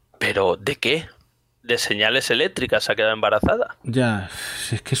mismo. ¿Pero de qué? ¿De señales eléctricas se ha quedado embarazada? Ya,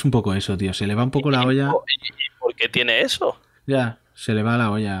 es que es un poco eso, tío. Se le va un poco la olla. ¿Y por qué tiene eso? Ya, se le va la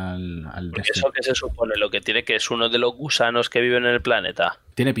olla al de Porque este. eso que se supone, lo que tiene que es uno de los gusanos que viven en el planeta.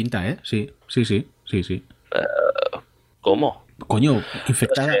 Tiene pinta, ¿eh? Sí. ¿Cómo? Coño,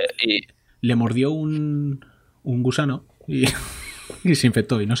 infectada. Y Le mordió un gusano y, y se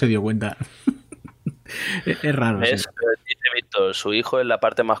infectó y no se dio cuenta. Es raro. ¿ves? Sí. Dice Víctor, su hijo es la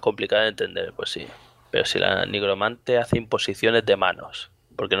parte más complicada de entender. Pues sí. Pero si la nigromante hace imposiciones de manos,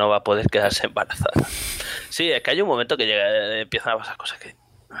 porque no va a poder quedarse embarazada. Sí, es que hay un momento que empiezan a pasar cosas que...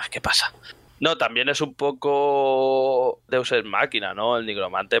 ¿Qué pasa? No, también es un poco Deus Ex Máquina, ¿no? El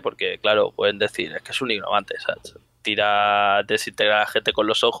nigromante, porque, claro, pueden decir, es que es un nigromante, ¿sabes? Desintegra a la gente con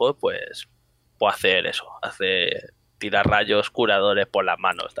los ojos, pues puede hacer eso, tirar rayos curadores por las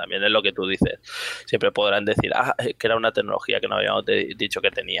manos, también es lo que tú dices. Siempre podrán decir, que era una tecnología que no habíamos dicho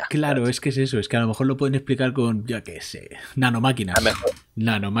que tenía. Claro, ¿sabes? es que es eso, es que a lo mejor lo pueden explicar con, ya que sé, nanomáquinas.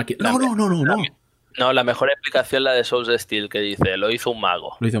 Nanomáquinas. No. No, la mejor explicación es la de Souls of Steel, que dice, lo hizo un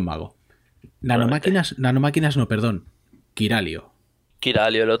mago. Lo hizo un mago. Nanomáquinas no, perdón. Kiralio.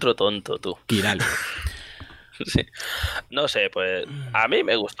 Kiralio, el otro tonto, tú. Kiralio. Sí. No sé, pues a mí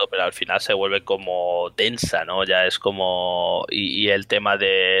me gustó, pero al final se vuelve como densa, ¿no? Ya es como... Y el tema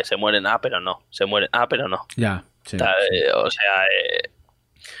de se mueren, pero no. Se mueren, pero no. Ya, sí. O sea,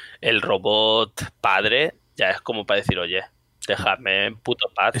 el robot padre ya es como para decir, oye, dejadme en puto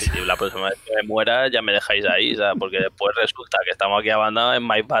paz. Y la próxima vez que me muera ya me dejáis ahí, ¿sabes? Porque después resulta que estamos aquí abandonados,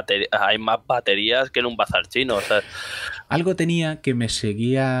 hay más baterías que en un bazar chino, ¿sabes? Algo tenía que me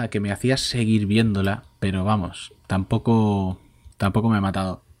hacía seguir viéndola, pero vamos, tampoco me ha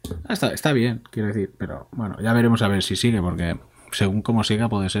matado. Está bien, quiero decir, pero bueno, ya veremos a ver si sigue, porque según cómo siga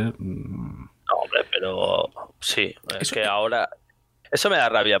puede ser... No, hombre, pero sí, es que ahora... Eso me da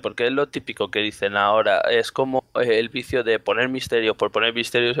rabia, porque es lo típico que dicen ahora. Es como el vicio de poner misterios por poner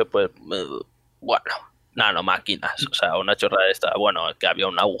misterios, pues, bueno, nanomáquinas. O sea, una chorrada esta. Bueno, que había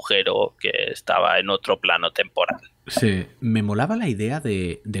un agujero que estaba en otro plano temporal. Sí, me molaba la idea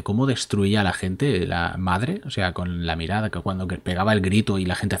de cómo destruía a la gente, la madre, o sea, con la mirada, que cuando pegaba el grito y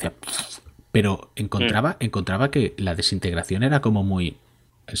la gente hacía... Pero encontraba que la desintegración era como muy...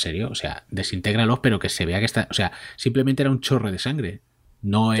 ¿En serio? O sea, desintégralos, pero que se vea que está... O sea, simplemente era un chorro de sangre.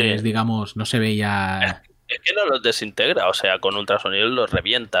 No es, digamos, no se veía... Es que no los desintegra, o sea, con ultrasonido los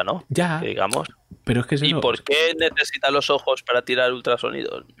revienta, ¿no? Ya, digamos. Pero es que... ¿Y por qué necesita los ojos para tirar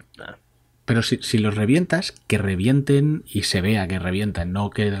ultrasonido? Pero si los revientas, que revienten y se vea que revientan,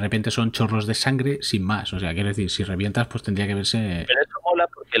 no que de repente son chorros de sangre sin más. O sea, quiero decir, si revientas, pues tendría que verse... Pero eso mola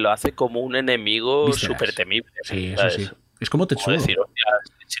porque lo hace como un enemigo súper temible. Sí, ¿sabes? eso sí. Es como Tetsuo. Decir, hostia,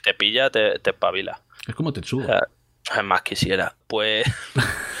 si te pilla, te espabila. Es como Tetsuo. O sea, más quisiera. Pues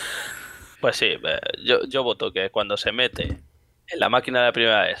sí, yo voto que cuando se mete en la máquina la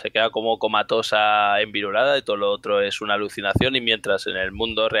primera vez se queda como comatosa, envirulada, y todo lo otro es una alucinación, y mientras en el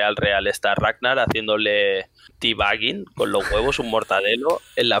mundo real está Ragnar haciéndole debugging con los huevos, un mortadelo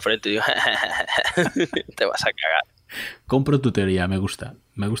en la frente, y digo, te vas a cagar. Compro tu teoría, me gusta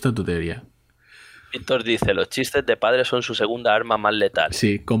tu teoría. Víctor dice, los chistes de padre son su segunda arma más letal.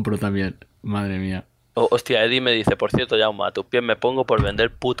 Sí, compro también, madre mía. Hostia, Eddie me dice, por cierto, Jaume, a tus pies me pongo por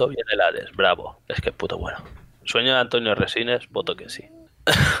vender puto bien helares. Bravo, es que es puto bueno. Sueño de Antonio Resines, voto que sí.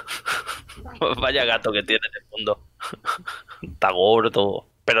 Vaya gato que tiene de fondo. Está gordo.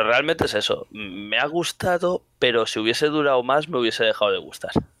 Pero realmente es eso. Me ha gustado, pero si hubiese durado más me hubiese dejado de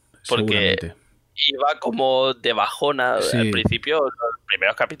gustar. Porque iba como de bajona. Sí. Al principio, los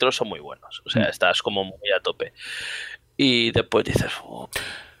primeros capítulos son muy buenos. O sea, estás como muy a tope. Y después dices...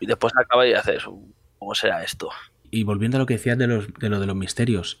 y después acaba y haces... ¿Cómo será esto? Y volviendo a lo que decías de lo de los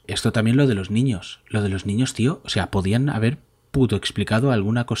misterios, esto también lo de los niños. Lo de los niños, tío, o sea, podían haber explicado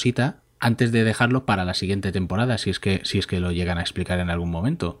alguna cosita antes de dejarlo para la siguiente temporada, si es que lo llegan a explicar en algún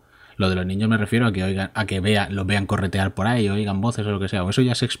momento. Lo de los niños me refiero a que los vean corretear por ahí, oigan voces o lo que sea. O eso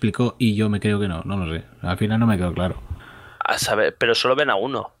ya se explicó y yo me creo que no lo sé. Al final no me quedó claro. A saber, pero solo ven a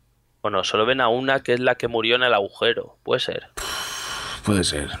uno. Bueno, solo ven a una que es la que murió en el agujero. Puede ser. Puede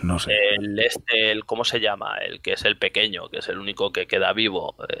ser, no sé. ¿Cómo se llama? El que es el pequeño, que es el único que queda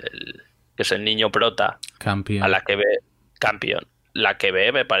vivo, que es el niño prota. Campeón. A la que ve, campeón. La que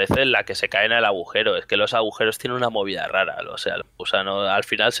ve, me parece, la que se cae en el agujero. Es que los agujeros tienen una movida rara. O sea, al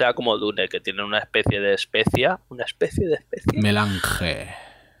final sea como Dune, que tiene una especie de especia. Una especie de especia. Melange.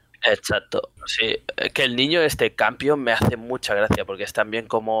 Exacto, sí. Que el niño campeón me hace mucha gracia porque es también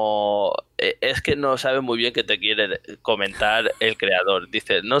como... es que no sabe muy bien qué te quiere comentar el creador.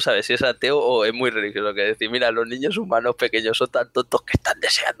 Dice, no sabe si es ateo o es muy religioso. Que decir, mira, los niños humanos pequeños son tan tontos que están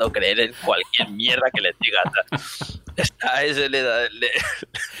deseando creer en cualquier mierda que les digas. A ese le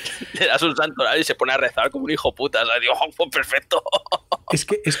das un santoral y se pone a rezar como un hijo puta. O sea, digo, oh, perfecto. Es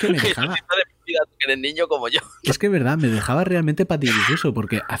que me dejaba... que eres niño como yo. Es que es verdad, me dejaba realmente patidifuso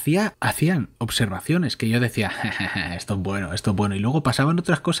porque hacían observaciones que yo decía, esto es bueno, y luego pasaban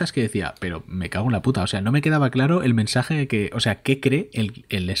otras cosas que decía, pero me cago en la puta, o sea, no me quedaba claro el mensaje de que, o sea, ¿qué cree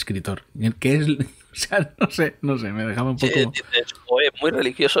el escritor? ¿Qué es? O sea, no sé, me dejaba un poco... Sí, o es muy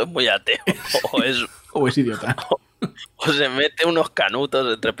religioso o es muy ateo, o es idiota. O se mete unos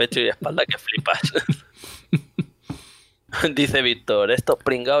canutos entre pecho y espalda que flipas. Dice Víctor, estos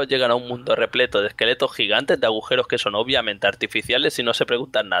pringados llegan a un mundo repleto de esqueletos gigantes de agujeros que son obviamente artificiales y no se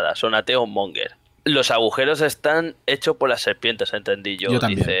preguntan nada, son ateos monger. Los agujeros están hechos por las serpientes, entendí yo, Yo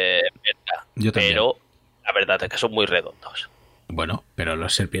también. dice Berta. Yo también. Pero la verdad es que son muy redondos. Bueno, pero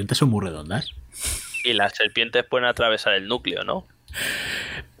las serpientes son muy redondas. Y las serpientes pueden atravesar el núcleo, ¿no?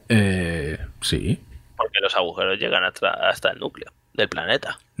 Sí. Porque los agujeros llegan hasta el núcleo del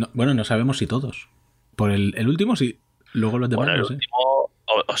planeta. No, bueno, no sabemos si todos. Por el último sí. Luego los demás Bueno, el no sé. último,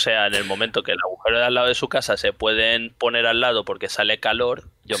 o sea, en el momento que el agujero de al lado de su casa se pueden poner al lado porque sale calor,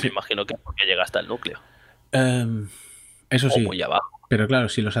 yo Sí. me imagino que es porque llega hasta el núcleo. Eso O sí. muy abajo. Pero claro,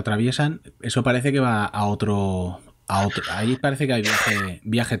 si los atraviesan, eso parece que va a otro. Ahí parece que hay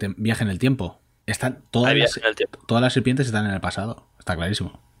viaje en el tiempo. Están Hay viaje en el tiempo. todas las serpientes están en el pasado. Está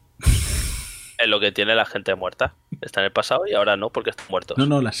clarísimo. Es lo que tiene la gente muerta. Está en el pasado y ahora no porque están muertos.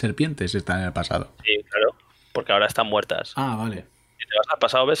 No, las serpientes están en el pasado. Sí, claro. Porque ahora están muertas. Ah, vale. Si te vas al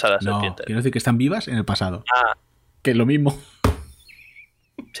pasado ves a las No, serpientes. quiero decir que están vivas en el pasado. Ah, Que es lo mismo.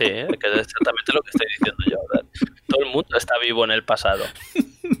 sí, que es exactamente lo que estoy diciendo yo. ¿Verdad? Todo el mundo está vivo en el pasado.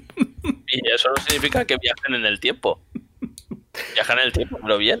 Y eso no significa que viajen en el tiempo. Viajan en el tiempo,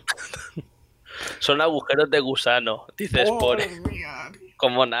 pero bien. Son agujeros de gusano, dice Spore.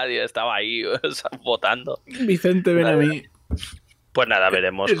 Como nadie estaba ahí votando. Vicente, ven a mí. Pues nada,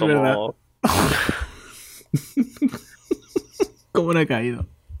 veremos Es verdad. cómo. ¿Cómo no he caído?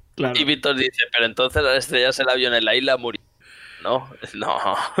 Claro. Y Víctor dice, pero entonces al estrellarse el avión en la isla murió. No.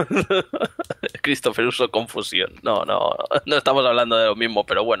 Christopher usó confusión. No estamos hablando de lo mismo,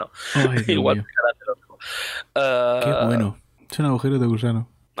 pero bueno. Ay, Dios Igual mío. fíjate lo mismo. Qué bueno. Son agujeros de gusano.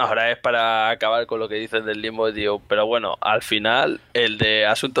 Ahora es para acabar con lo que dicen del limbo, tío. Pero bueno, al final, ¿el de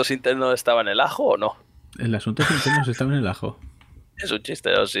asuntos internos estaba en el ajo o no? El asunto internos estaba en el ajo. Es un chiste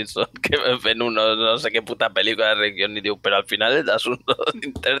de los Simpsons que ven uno, no sé qué puta película de religión ni digo, pero al final el de asuntos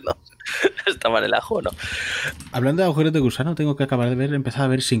internos estaba en el ajo o no. Hablando de agujeros de gusano, tengo que acabar de empezar a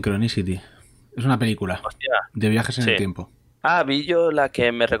ver Synchronicity. Es una película Hostia. de viajes en Sí. el tiempo. Ah, vi yo la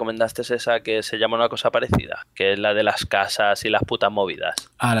que me recomendaste, es esa que se llama una cosa parecida, que es la de las casas y las putas movidas.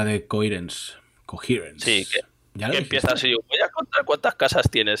 Ah, la de Coherence. Sí, ¿Ya lo que dijiste? empieza así, voy a contar cuántas casas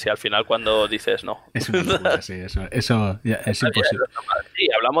tienes y al final cuando dices no. Es una locura, sí, eso ya es imposible. Sí,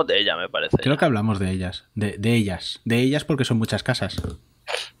 hablamos de ella, me parece. Creo que hablamos de ellas. De ellas porque son muchas casas.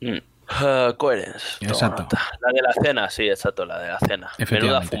 Coherence. Toma Exacto. nota. La de la cena, sí, exacto, la de la cena. Menuda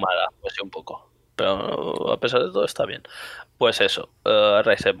Efectivamente. fumada, pues sí, un poco. Pero a pesar de todo está bien. Pues eso,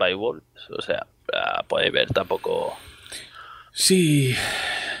 Raised by Wolves, o sea, podéis ver tampoco... Sí.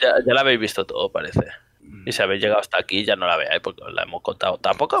 Ya la habéis visto todo, parece. Y si habéis llegado hasta aquí, ya no la veáis porque os la hemos contado.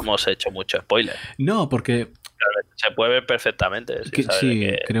 Tampoco hemos hecho mucho spoiler. No, porque Se puede ver perfectamente. sin saber sí, de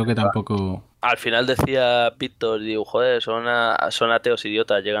qué- creo que tampoco. Al final decía Víctor, digo, joder, son ateos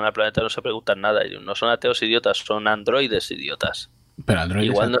idiotas, llegan al planeta y no se preguntan nada. Y digo, no son ateos idiotas, son androides idiotas. Pero androides,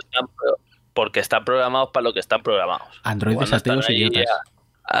 Igual no están, porque están programados para lo que están programados. androides Igual no están ateos ahí idiotas.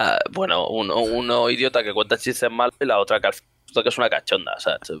 bueno, uno idiota que cuenta chistes malos y la otra que al final resulta que es una cachonda,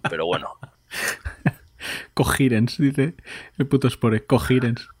 ¿sabes? Pero bueno. Coherence, dice el puto Spore.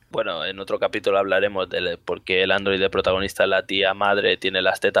 Coherence. Bueno, en otro capítulo hablaremos de por qué el androide protagonista, la tía madre, tiene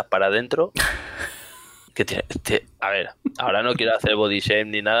las tetas para adentro. Que a ver, ahora no quiero hacer body shame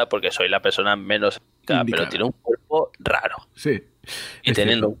ni nada porque soy la persona menos Indicada. pero tiene un cuerpo raro. Sí. Y Es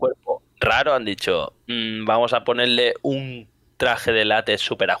teniendo cierto. un cuerpo raro han dicho, vamos a ponerle un traje de látex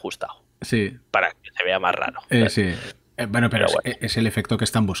súper ajustado Sí. para que se vea más raro. Sí. Bueno, pero Pero es el efecto que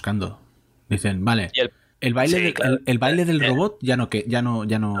están buscando. Dicen, vale. Y El baile, Sí, del, claro. el baile del robot ya no pero queda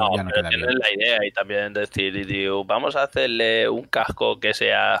bien. tienen la idea y también decir, y digo, vamos a hacerle un casco que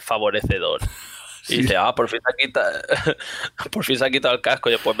sea favorecedor. Y Sí. dice, por fin se ha quitado el casco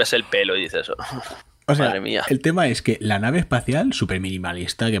y después ves el pelo y dices, O sea, madre mía. el tema es que la nave espacial, súper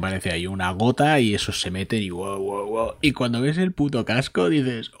minimalista, que parece ahí una gota y esos se meten y wow. Y cuando ves el puto casco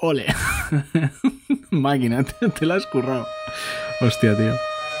dices, ole, máquina, te la has currado. Hostia, tío.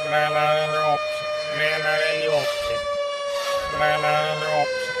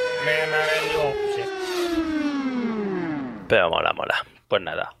 Pero mola. Pues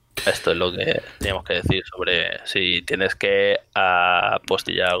nada, esto es lo que teníamos que decir sobre si tienes que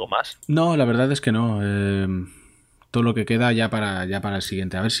apostillar algo más. No, la verdad es que no. Todo lo que queda ya para el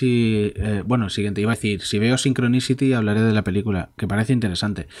siguiente. A ver si... bueno, el siguiente. Iba a decir, si veo Synchronicity hablaré de la película, que parece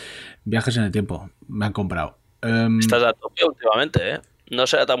interesante. Viajes en el tiempo. Me han comprado. Estás a tope últimamente, ¿eh? No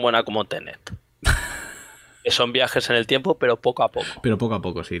será tan buena como Tenet. Que son viajes en el tiempo, pero poco a poco. Pero poco a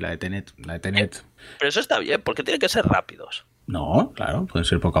poco, sí, la de Tenet. Pero eso está bien, porque tienen que ser rápidos. No, claro, puede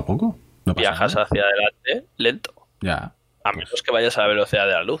ser poco a poco. No pasa Viajas nada. hacia adelante lento. Ya. A menos que vayas a la velocidad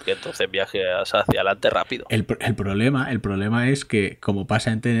de la luz, que entonces viajes hacia adelante rápido. El problema es que, como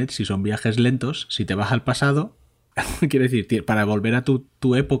pasa en Tenet, si son viajes lentos, si te vas al pasado, quiere decir, para volver a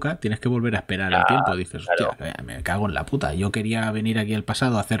tu época tienes que volver a esperar el tiempo. Dices, hostia, me cago en la puta. Yo quería venir aquí al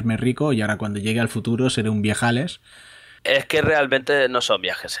pasado a hacerme rico y ahora cuando llegue al futuro seré un viejales. Es que realmente no son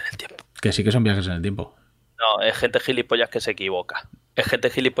viajes en el tiempo. Que sí que son viajes en el tiempo. No, es gente gilipollas que se equivoca. Es gente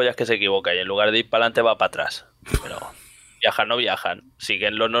gilipollas que se equivoca y en lugar de ir para adelante va para atrás. Pero viajan, no viajan.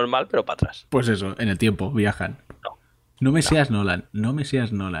 Siguen lo normal, pero para atrás. Pues eso, en el tiempo, viajan. No me seas Nolan, no me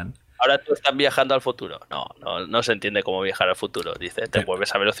seas Nolan. Ahora tú estás viajando al futuro. No se entiende cómo viajar al futuro. Dice, te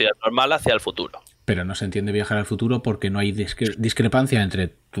mueves a velocidad normal hacia el futuro. Pero no se entiende viajar al futuro porque no hay discrepancia entre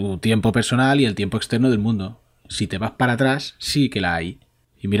tu tiempo personal y el tiempo externo del mundo. Si te vas para atrás, sí que la hay.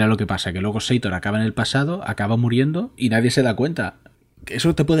 Y mira lo que pasa, que luego Sator acaba en el pasado, acaba muriendo y nadie se da cuenta.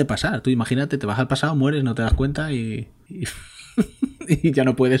 Eso te puede pasar. Tú imagínate, te vas al pasado, mueres, no te das cuenta y ya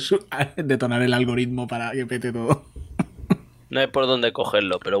no puedes detonar el algoritmo para que pete todo. No hay por dónde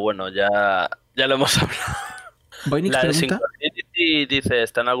cogerlo, pero bueno, ya lo hemos hablado. Voynix La de pregunta, Synchronicity dice,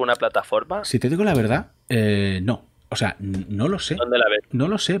 ¿está en alguna plataforma? si te digo la verdad, no. O sea, no lo sé. ¿Dónde la ves? No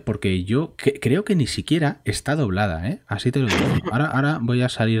lo sé porque yo creo que ni siquiera está doblada, ¿eh? Así te lo digo. Ahora voy a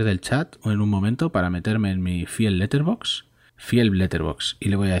salir del chat en un momento para meterme en mi Fiel Letterbox, y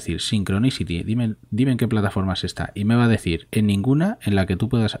le voy a decir Synchronicity, dime en qué plataformas está. Y me va a decir en ninguna a la que tú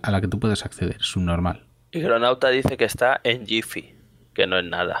puedas acceder, subnormal. Y Gronauta dice que está en Jiffy, que no es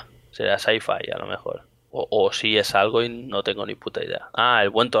nada. Será Sci-Fi a lo mejor. O sí es algo y no tengo ni puta idea. Ah, el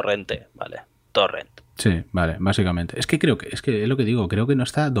buen torrente, vale. Torrent. Sí, vale, básicamente. Es que es lo que digo, creo que no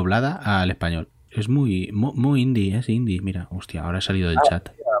está doblada al español. Es muy indie, es indie. Mira, hostia, ahora he salido del chat.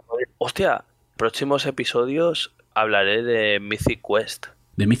 Hostia, próximos episodios hablaré de Mythic Quest.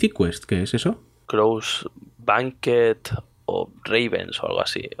 ¿De Mythic Quest? ¿Qué es eso? Crow's Banquet o Ravens o algo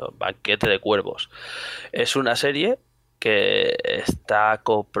así, o Banquete de Cuervos. Es una serie que está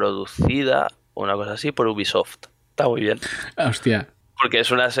coproducida, una cosa así, por Ubisoft. Está muy bien. Hostia. Porque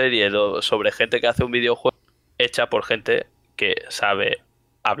es una serie sobre gente que hace un videojuego hecha por gente que sabe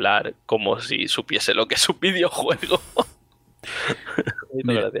hablar como si supiese lo que es un videojuego.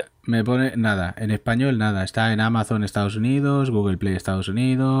 Me pone nada, en español nada. Está en Amazon Estados Unidos, Google Play Estados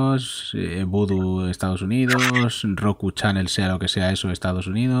Unidos, Vudu Estados Unidos, Roku Channel, sea lo que sea eso, Estados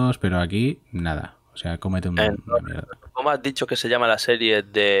Unidos, pero aquí nada. O sea, cómete una mierda. ¿Cómo has dicho que se llama la serie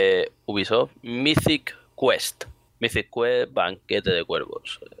de Ubisoft? Mythic Quest. Mythic Quest, Banquete de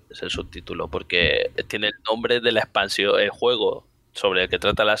Cuervos. Es el subtítulo, porque tiene el nombre de la expansión, el juego sobre el que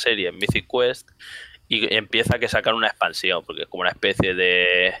trata la serie, Mythic Quest, y empieza que sacan una expansión, porque es como una especie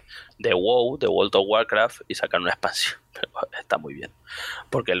de WoW, de World of Warcraft, y sacan una expansión. Pero está muy bien,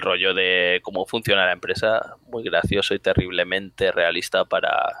 porque el rollo de cómo funciona la empresa, muy gracioso y terriblemente realista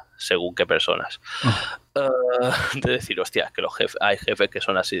para según qué personas. De decir, hostias, que hay jefes que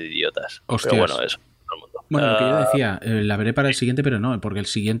son así de idiotas. Hostias. Pero bueno, eso. Bueno, lo que yo decía, la veré para el siguiente, pero no, porque el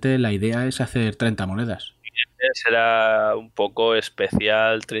siguiente la idea es hacer 30 monedas. Será un poco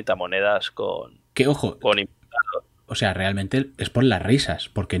especial, 30 monedas con... Que ojo, con imputado. O sea, realmente es por las risas,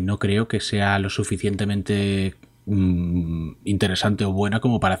 porque no creo que sea lo suficientemente interesante o buena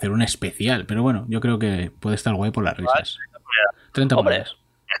como para hacer una especial. Pero bueno, yo creo que puede estar guay por las risas. 30 monedas.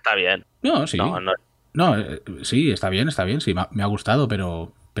 Está bien. No, sí. No, sí, está bien, sí, me ha gustado,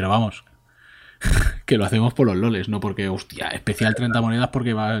 pero vamos... que lo hacemos por los loles, no porque, hostia, especial 30 monedas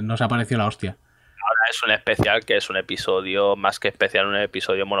porque nos ha parecido la hostia. Ahora es un especial que es un episodio, más que especial, un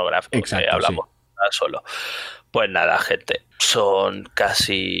episodio monográfico. Exacto, que hablamos solo. Pues nada, gente, son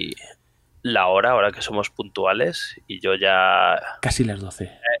casi la hora, ahora que somos puntuales, y yo ya... Casi las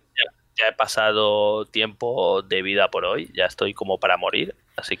 12. Ya he pasado tiempo de vida por hoy, ya estoy como para morir,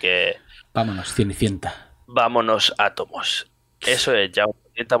 así que... Vámonos, Cenicienta. Vámonos, átomos. Eso es, ya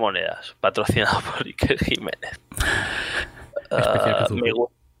 30 monedas, patrocinado por Iker Jiménez.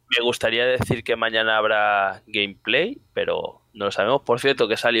 Me gustaría decir que mañana habrá gameplay, pero no lo sabemos. Por cierto,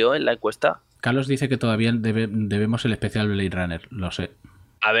 que salió en la encuesta. Carlos dice que todavía debemos el especial Blade Runner, lo sé.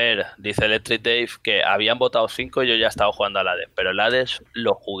 A ver, dice Electric Dave que habían votado 5 y yo ya estaba jugando al Hades, pero el Hades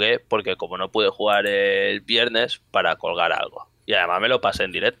lo jugué porque como no pude jugar el viernes para colgar algo. Y además me lo pasé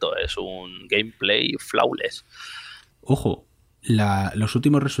en directo, es un gameplay flawless. Ojo, los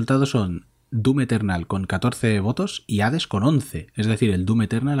últimos resultados son Doom Eternal con 14 votos y Hades con 11. Es decir, el Doom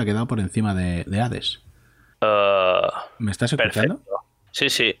Eternal ha quedado por encima de Hades. ¿Me estás escuchando? Perfecto.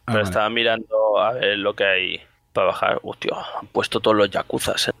 Sí, pero vale. Estaba mirando a ver lo que hay para bajar. Hostia, han puesto todos los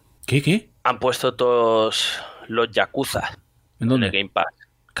yakuzas. ¿Qué? Han puesto todos los yakuzas ¿En dónde? el Game Pass.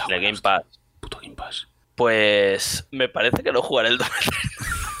 En el Game Pass. Puto Game Pass. Pues me parece que no jugaré el Doom Eternal.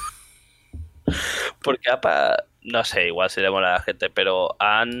 Porque APA, no sé, igual si le mola a la gente, pero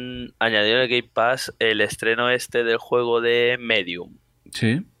han añadido en el Game Pass el estreno este del juego de Medium.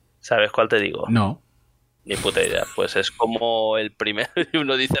 ¿Sí? ¿Sabes cuál te digo? No. Ni puta idea. Pues es como el primer... Y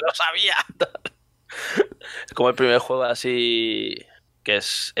uno dice, ¡lo sabía! Es como el primer juego así que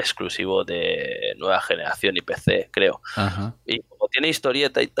es exclusivo de nueva generación y PC, creo. Ajá. Y como tiene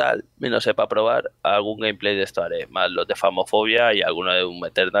historieta y tal, y no sé, para probar, algún gameplay de esto haré. Más los de Famofobia y alguno de Doom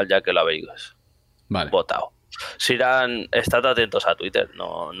Eternal, ya que lo habéis Vale. votado. Siran, estad atentos a Twitter,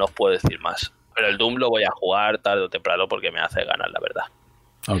 no os puedo decir más. Pero el Doom lo voy a jugar tarde o temprano porque me hace ganar, la verdad.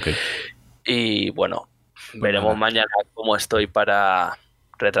 Ok. Y bueno, veremos nada. mañana cómo estoy para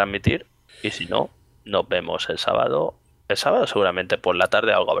retransmitir. Y si no, nos vemos el sábado. El sábado seguramente por la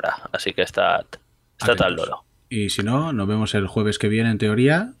tarde algo habrá. Así que estad al Atentos. loro. Y si no, nos vemos el jueves que viene, en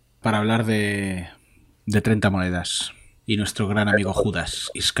teoría, para hablar de 30 monedas. Y nuestro gran amigo Judas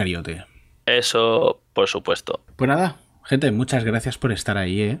Iscariote. Eso, por supuesto. Pues nada, gente, muchas gracias por estar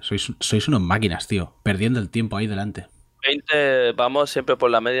ahí, ¿eh? Sois unos máquinas, tío. Perdiendo el tiempo ahí delante. 20, vamos siempre por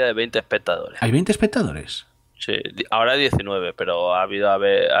la media de 20 espectadores. ¿Hay 20 espectadores? Sí, ahora 19, pero ha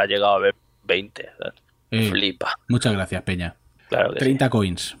llegado a haber 20. Flipa. Muchas gracias, Peña. Claro que 30 sí.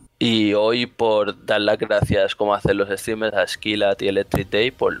 coins. Y hoy por dar las gracias, como hacen los streamers, a Skillat y Electric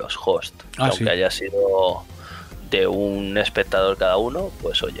Day por los hosts. Aunque sí. haya sido de un espectador cada uno,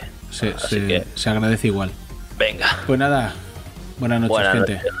 pues oye. Así que Se agradece igual. venga. Pues nada, buenas noches, Buenas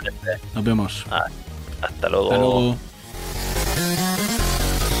gente. noches, gente. Nos vemos. Hasta luego. Hasta luego.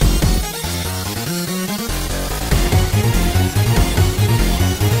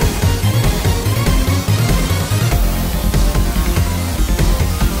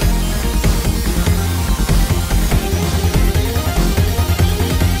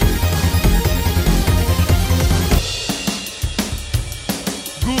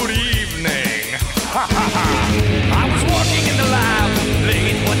 Guri